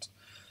saving or not.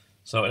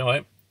 So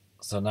anyway,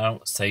 so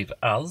now save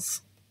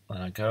as,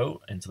 and I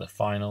go into the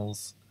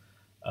finals,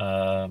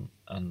 and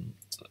I'm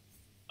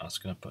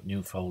just going to put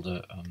new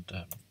folder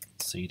and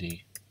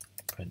CD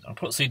print. I'll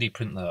put CD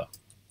print there,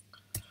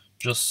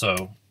 just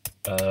so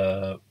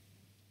I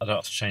don't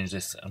have to change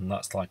this, and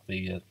that's like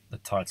the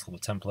title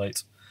of the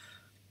template.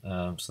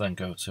 So then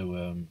go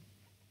to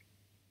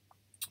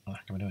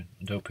What can we doing?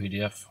 Adobe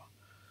PDF.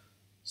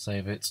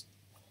 Save it.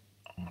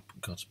 Oh,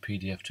 go to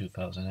PDF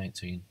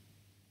 2018.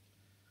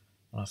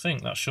 I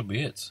think that should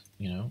be it.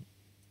 You know.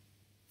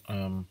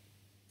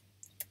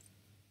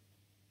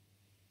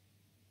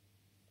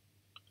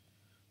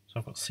 So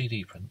I've got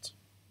CD print.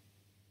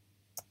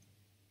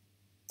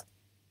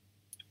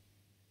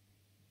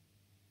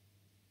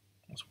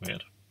 That's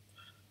weird.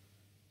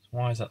 So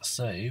why is that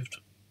saved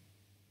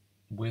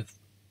with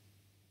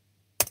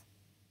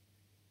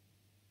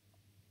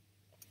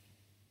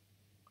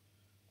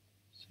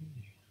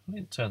CD? I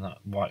didn't turn that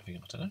white thing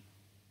off today.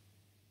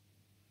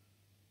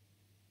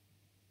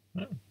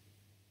 No.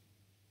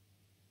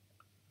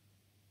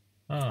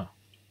 Ah.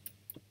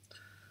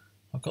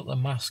 I've got the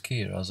mask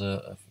here as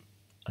a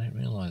I didn't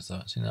realise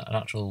that. It's in an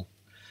actual.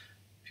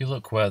 If you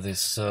look where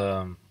this.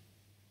 In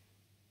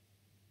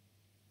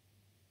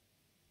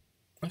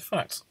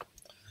fact,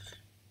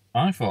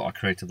 I thought I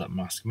created that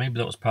mask. Maybe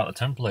that was part of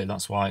the template.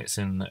 That's why it's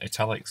in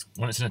italics.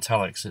 When it's in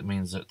italics, it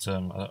means that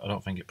I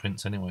don't think it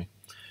prints anyway,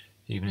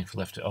 even if you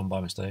left it on by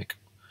mistake.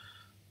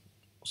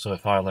 So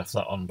if I left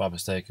that on by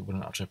mistake, it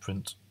wouldn't actually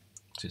print.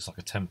 So it's like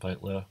a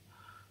template layer.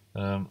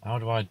 How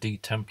do I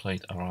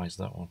de-template-arize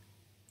that one?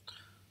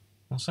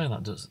 I'm saying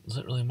that, does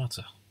it really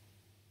matter?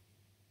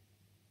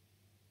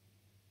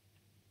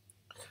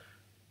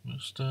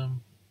 Just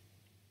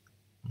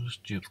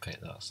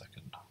duplicate that a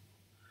second.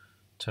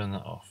 Turn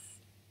that off.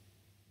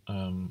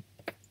 I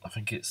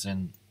think it's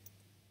in.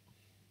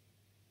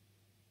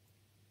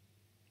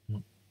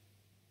 I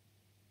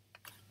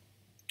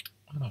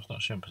don't know, it's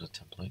not showing as a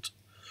template.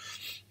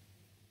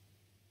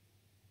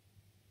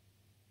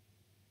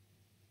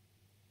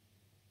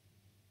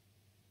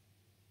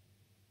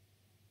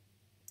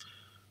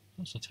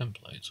 That's a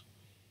template.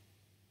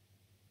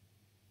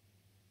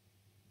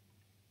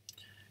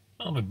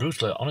 I'll be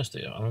brutally honest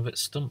here. I'm a bit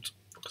stumped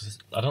because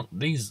I don't.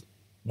 These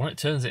when it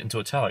turns it into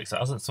italics, that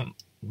hasn't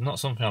not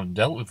something I've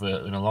dealt with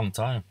in a long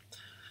time.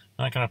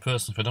 I'm that kind of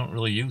person. If I don't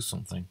really use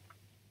something,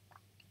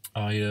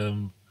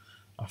 I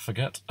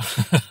forget.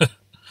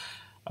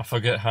 I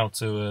forget how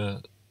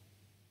to.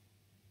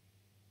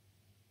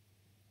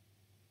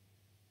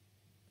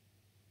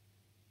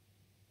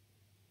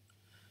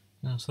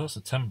 Yeah, so that's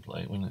a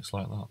template when it's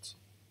like that.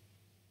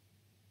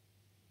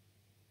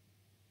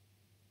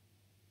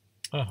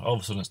 Oh, all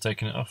of a sudden it's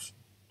taking it off.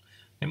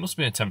 It must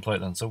be a template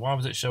then, so why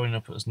was it showing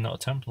up as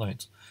not a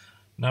template?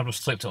 Now I've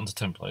just flipped it onto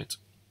template.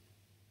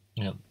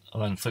 Yeah,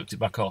 and then flipped it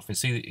back off. You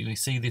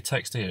see the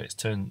text here, it's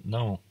turned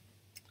normal.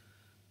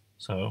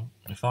 So,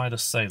 if I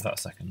just save that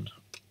a second,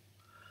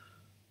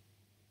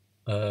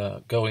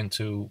 go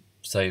into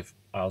save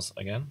as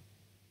again.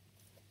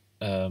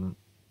 No,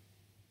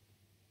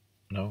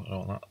 I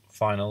don't want that.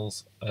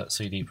 Finals,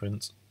 CD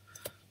print.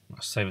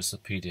 Save it as a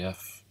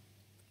PDF.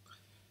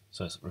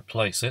 So let's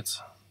replace it.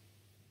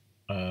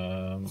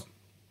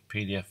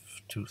 PDF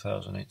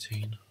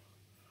 2018.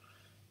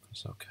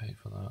 That's okay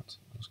for that.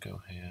 Let's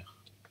go here.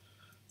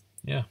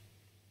 Yeah,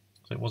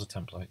 so it was a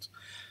template.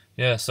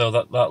 Yeah, so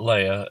that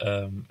layer,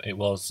 it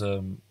was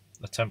a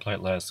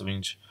template layer, so it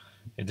means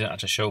it didn't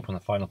actually show up on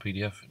the final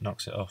PDF. It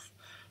knocks it off.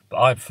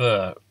 But I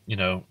prefer, you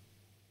know,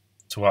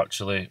 to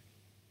actually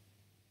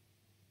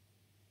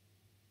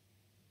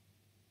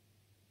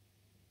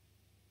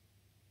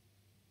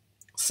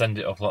send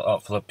it off like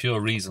that for the pure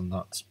reason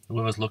that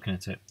whoever's looking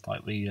at it,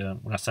 like when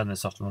I send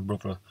this off to my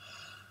brother,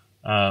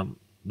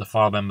 the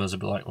file members will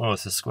be like, "Oh,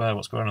 it's a square.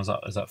 What's going on?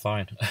 Is that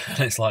fine?" And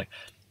it's like,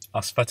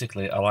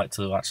 aesthetically, I like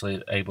to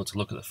actually able to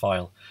look at the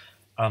file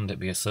and it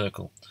be a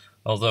circle.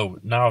 Although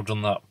now I've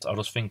done that, I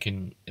was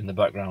thinking in the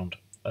background.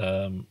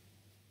 Let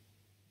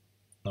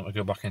me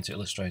go back into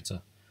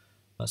Illustrator.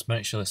 Let's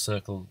make sure the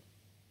circle.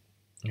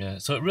 Yeah,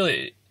 so it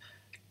really,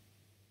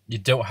 you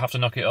don't have to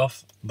knock it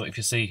off, but if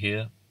you see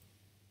here,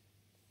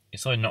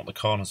 it's only knocked the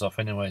corners off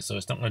anyway, so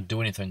it's not going to do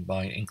anything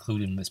by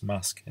including this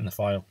mask in the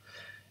file.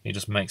 It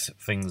just makes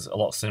things a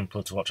lot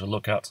simpler to actually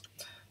look at.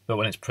 But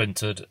when it's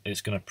printed,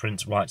 it's going to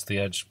print right to the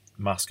edge,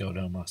 mask or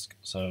no mask.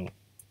 So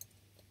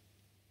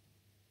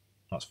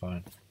that's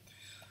fine.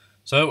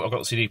 So I've got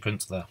the CD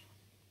printer there.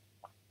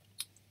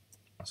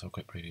 That's a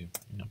quick preview.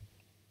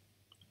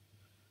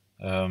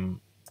 I've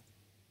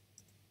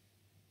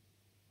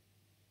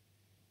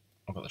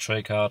got the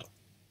tray card.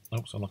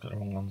 Oops, I'm looking at the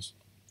wrong ones.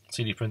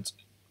 CD print.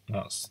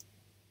 That's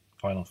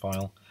final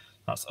file.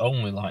 That's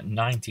only like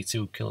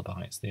 92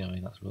 kilobytes. I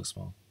mean, that's really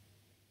small.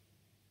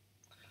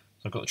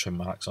 So I've got the trim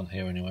marks on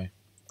here anyway.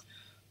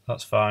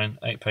 That's fine.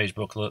 8-page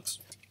booklet.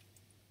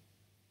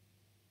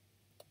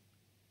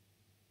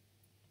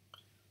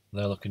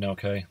 They're looking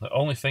okay. The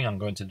only thing I'm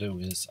going to do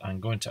is I'm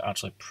going to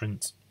actually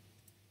print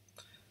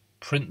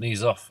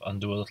these off and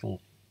do a little.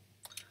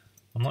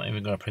 I'm not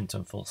even going to print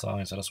them full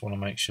size. I just want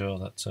to make sure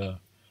that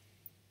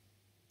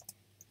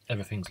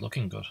everything's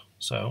looking good.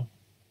 So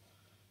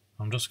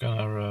I'm just going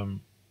to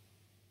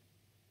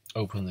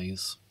open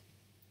these.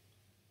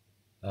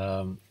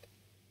 I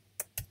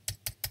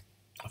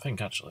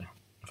think actually,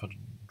 if I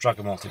drag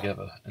them all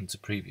together into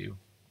preview,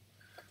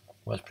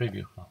 where's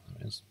preview? Oh, there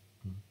it is.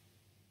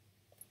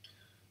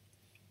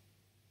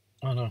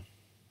 Oh no.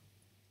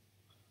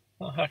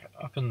 What the heck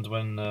happened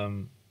when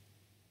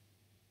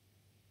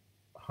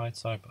hide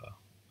sidebar?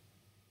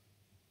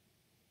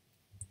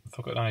 I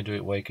forgot how you do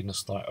it where you can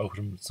just like open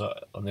them so,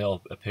 and they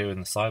all appear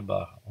in the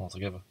sidebar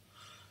altogether.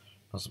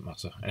 Doesn't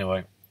matter.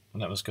 Anyway,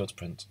 let us go to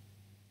print.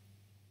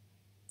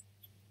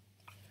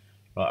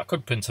 Right, I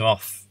could print them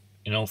off,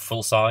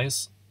 full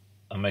size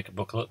and make a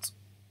booklet,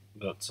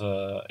 but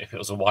if it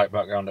was a white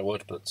background I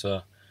would, but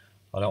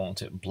I don't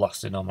want it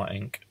blasting on my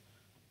ink.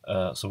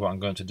 So what I'm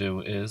going to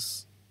do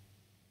is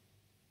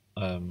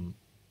I'm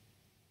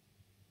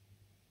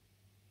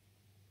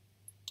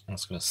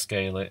just going to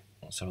scale it.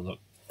 Let's have a look.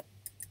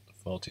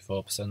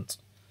 44%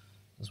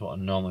 is what I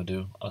normally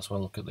do. I just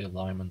want to look at the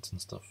alignment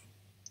and stuff.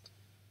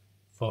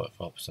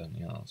 44%,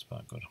 yeah, that's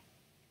about good.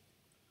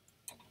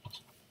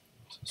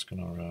 So it's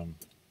going to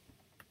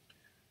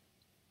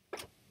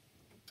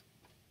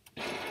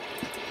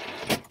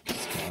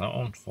scale that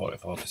one,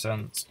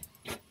 44%.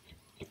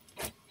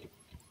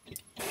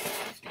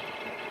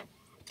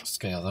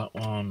 Scale that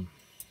one.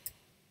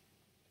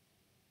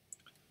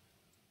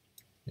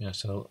 Yeah,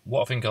 so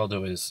what I think I'll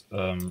do is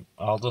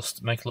I'll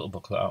just make a little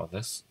booklet out of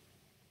this,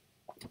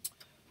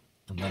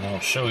 and then I'll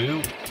show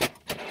you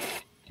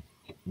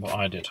what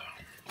I did.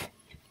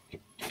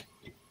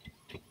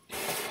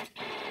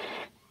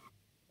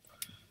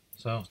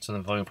 So to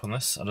the volume on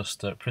this, I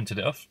just printed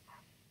it off.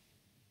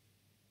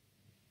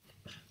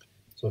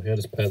 So here I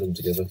just pair them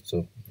together.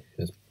 So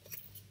here's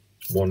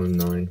 1 and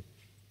 9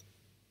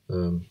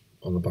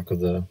 on the back of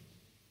there,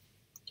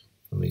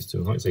 and these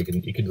two. Like I say,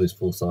 you can do this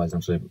full size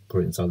and actually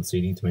put it inside the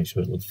CD to make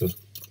sure it looks good,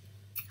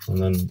 and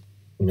then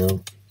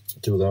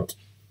do that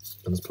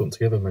and just put them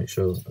together and make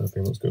sure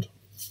everything looks good.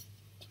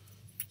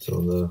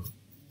 So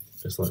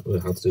it's like what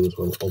I had to do as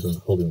well,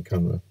 holding the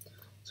camera,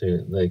 so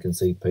there you can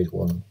see page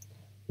 1,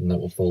 and that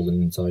will fold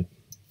in inside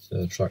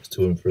tracks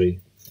 2 and 3,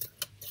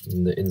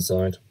 and the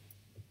inside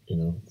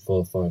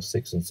 4, 5,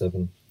 6 and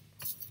 7,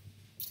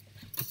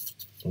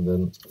 and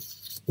then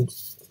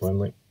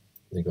finally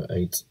you got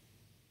 8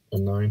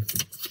 and 9,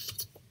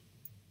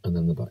 and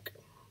then the back.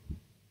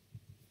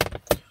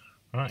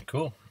 Alright,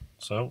 cool.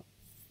 So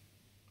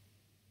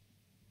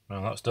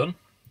now that's done,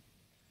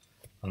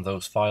 and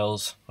those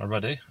files are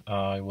ready.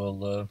 I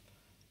will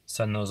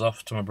send those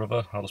off to my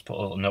brother. I'll just put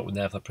a little note in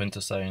there for the printer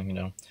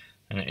saying,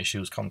 any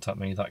issues, contact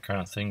me, that kind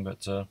of thing.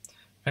 But I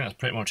think that's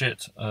pretty much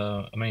it.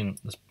 I mean,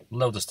 there's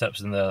loads of steps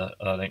in there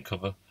I didn't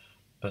cover,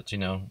 but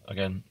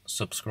again,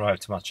 subscribe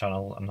to my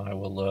channel, and I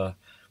will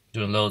be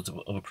doing loads of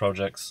other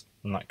projects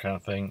and that kind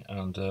of thing,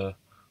 and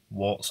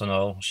warts and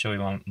all, show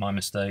you my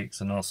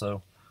mistakes, and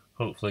also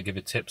hopefully give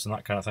you tips and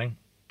that kind of thing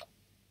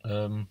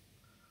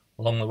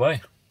along the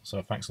way.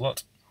 So thanks a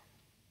lot.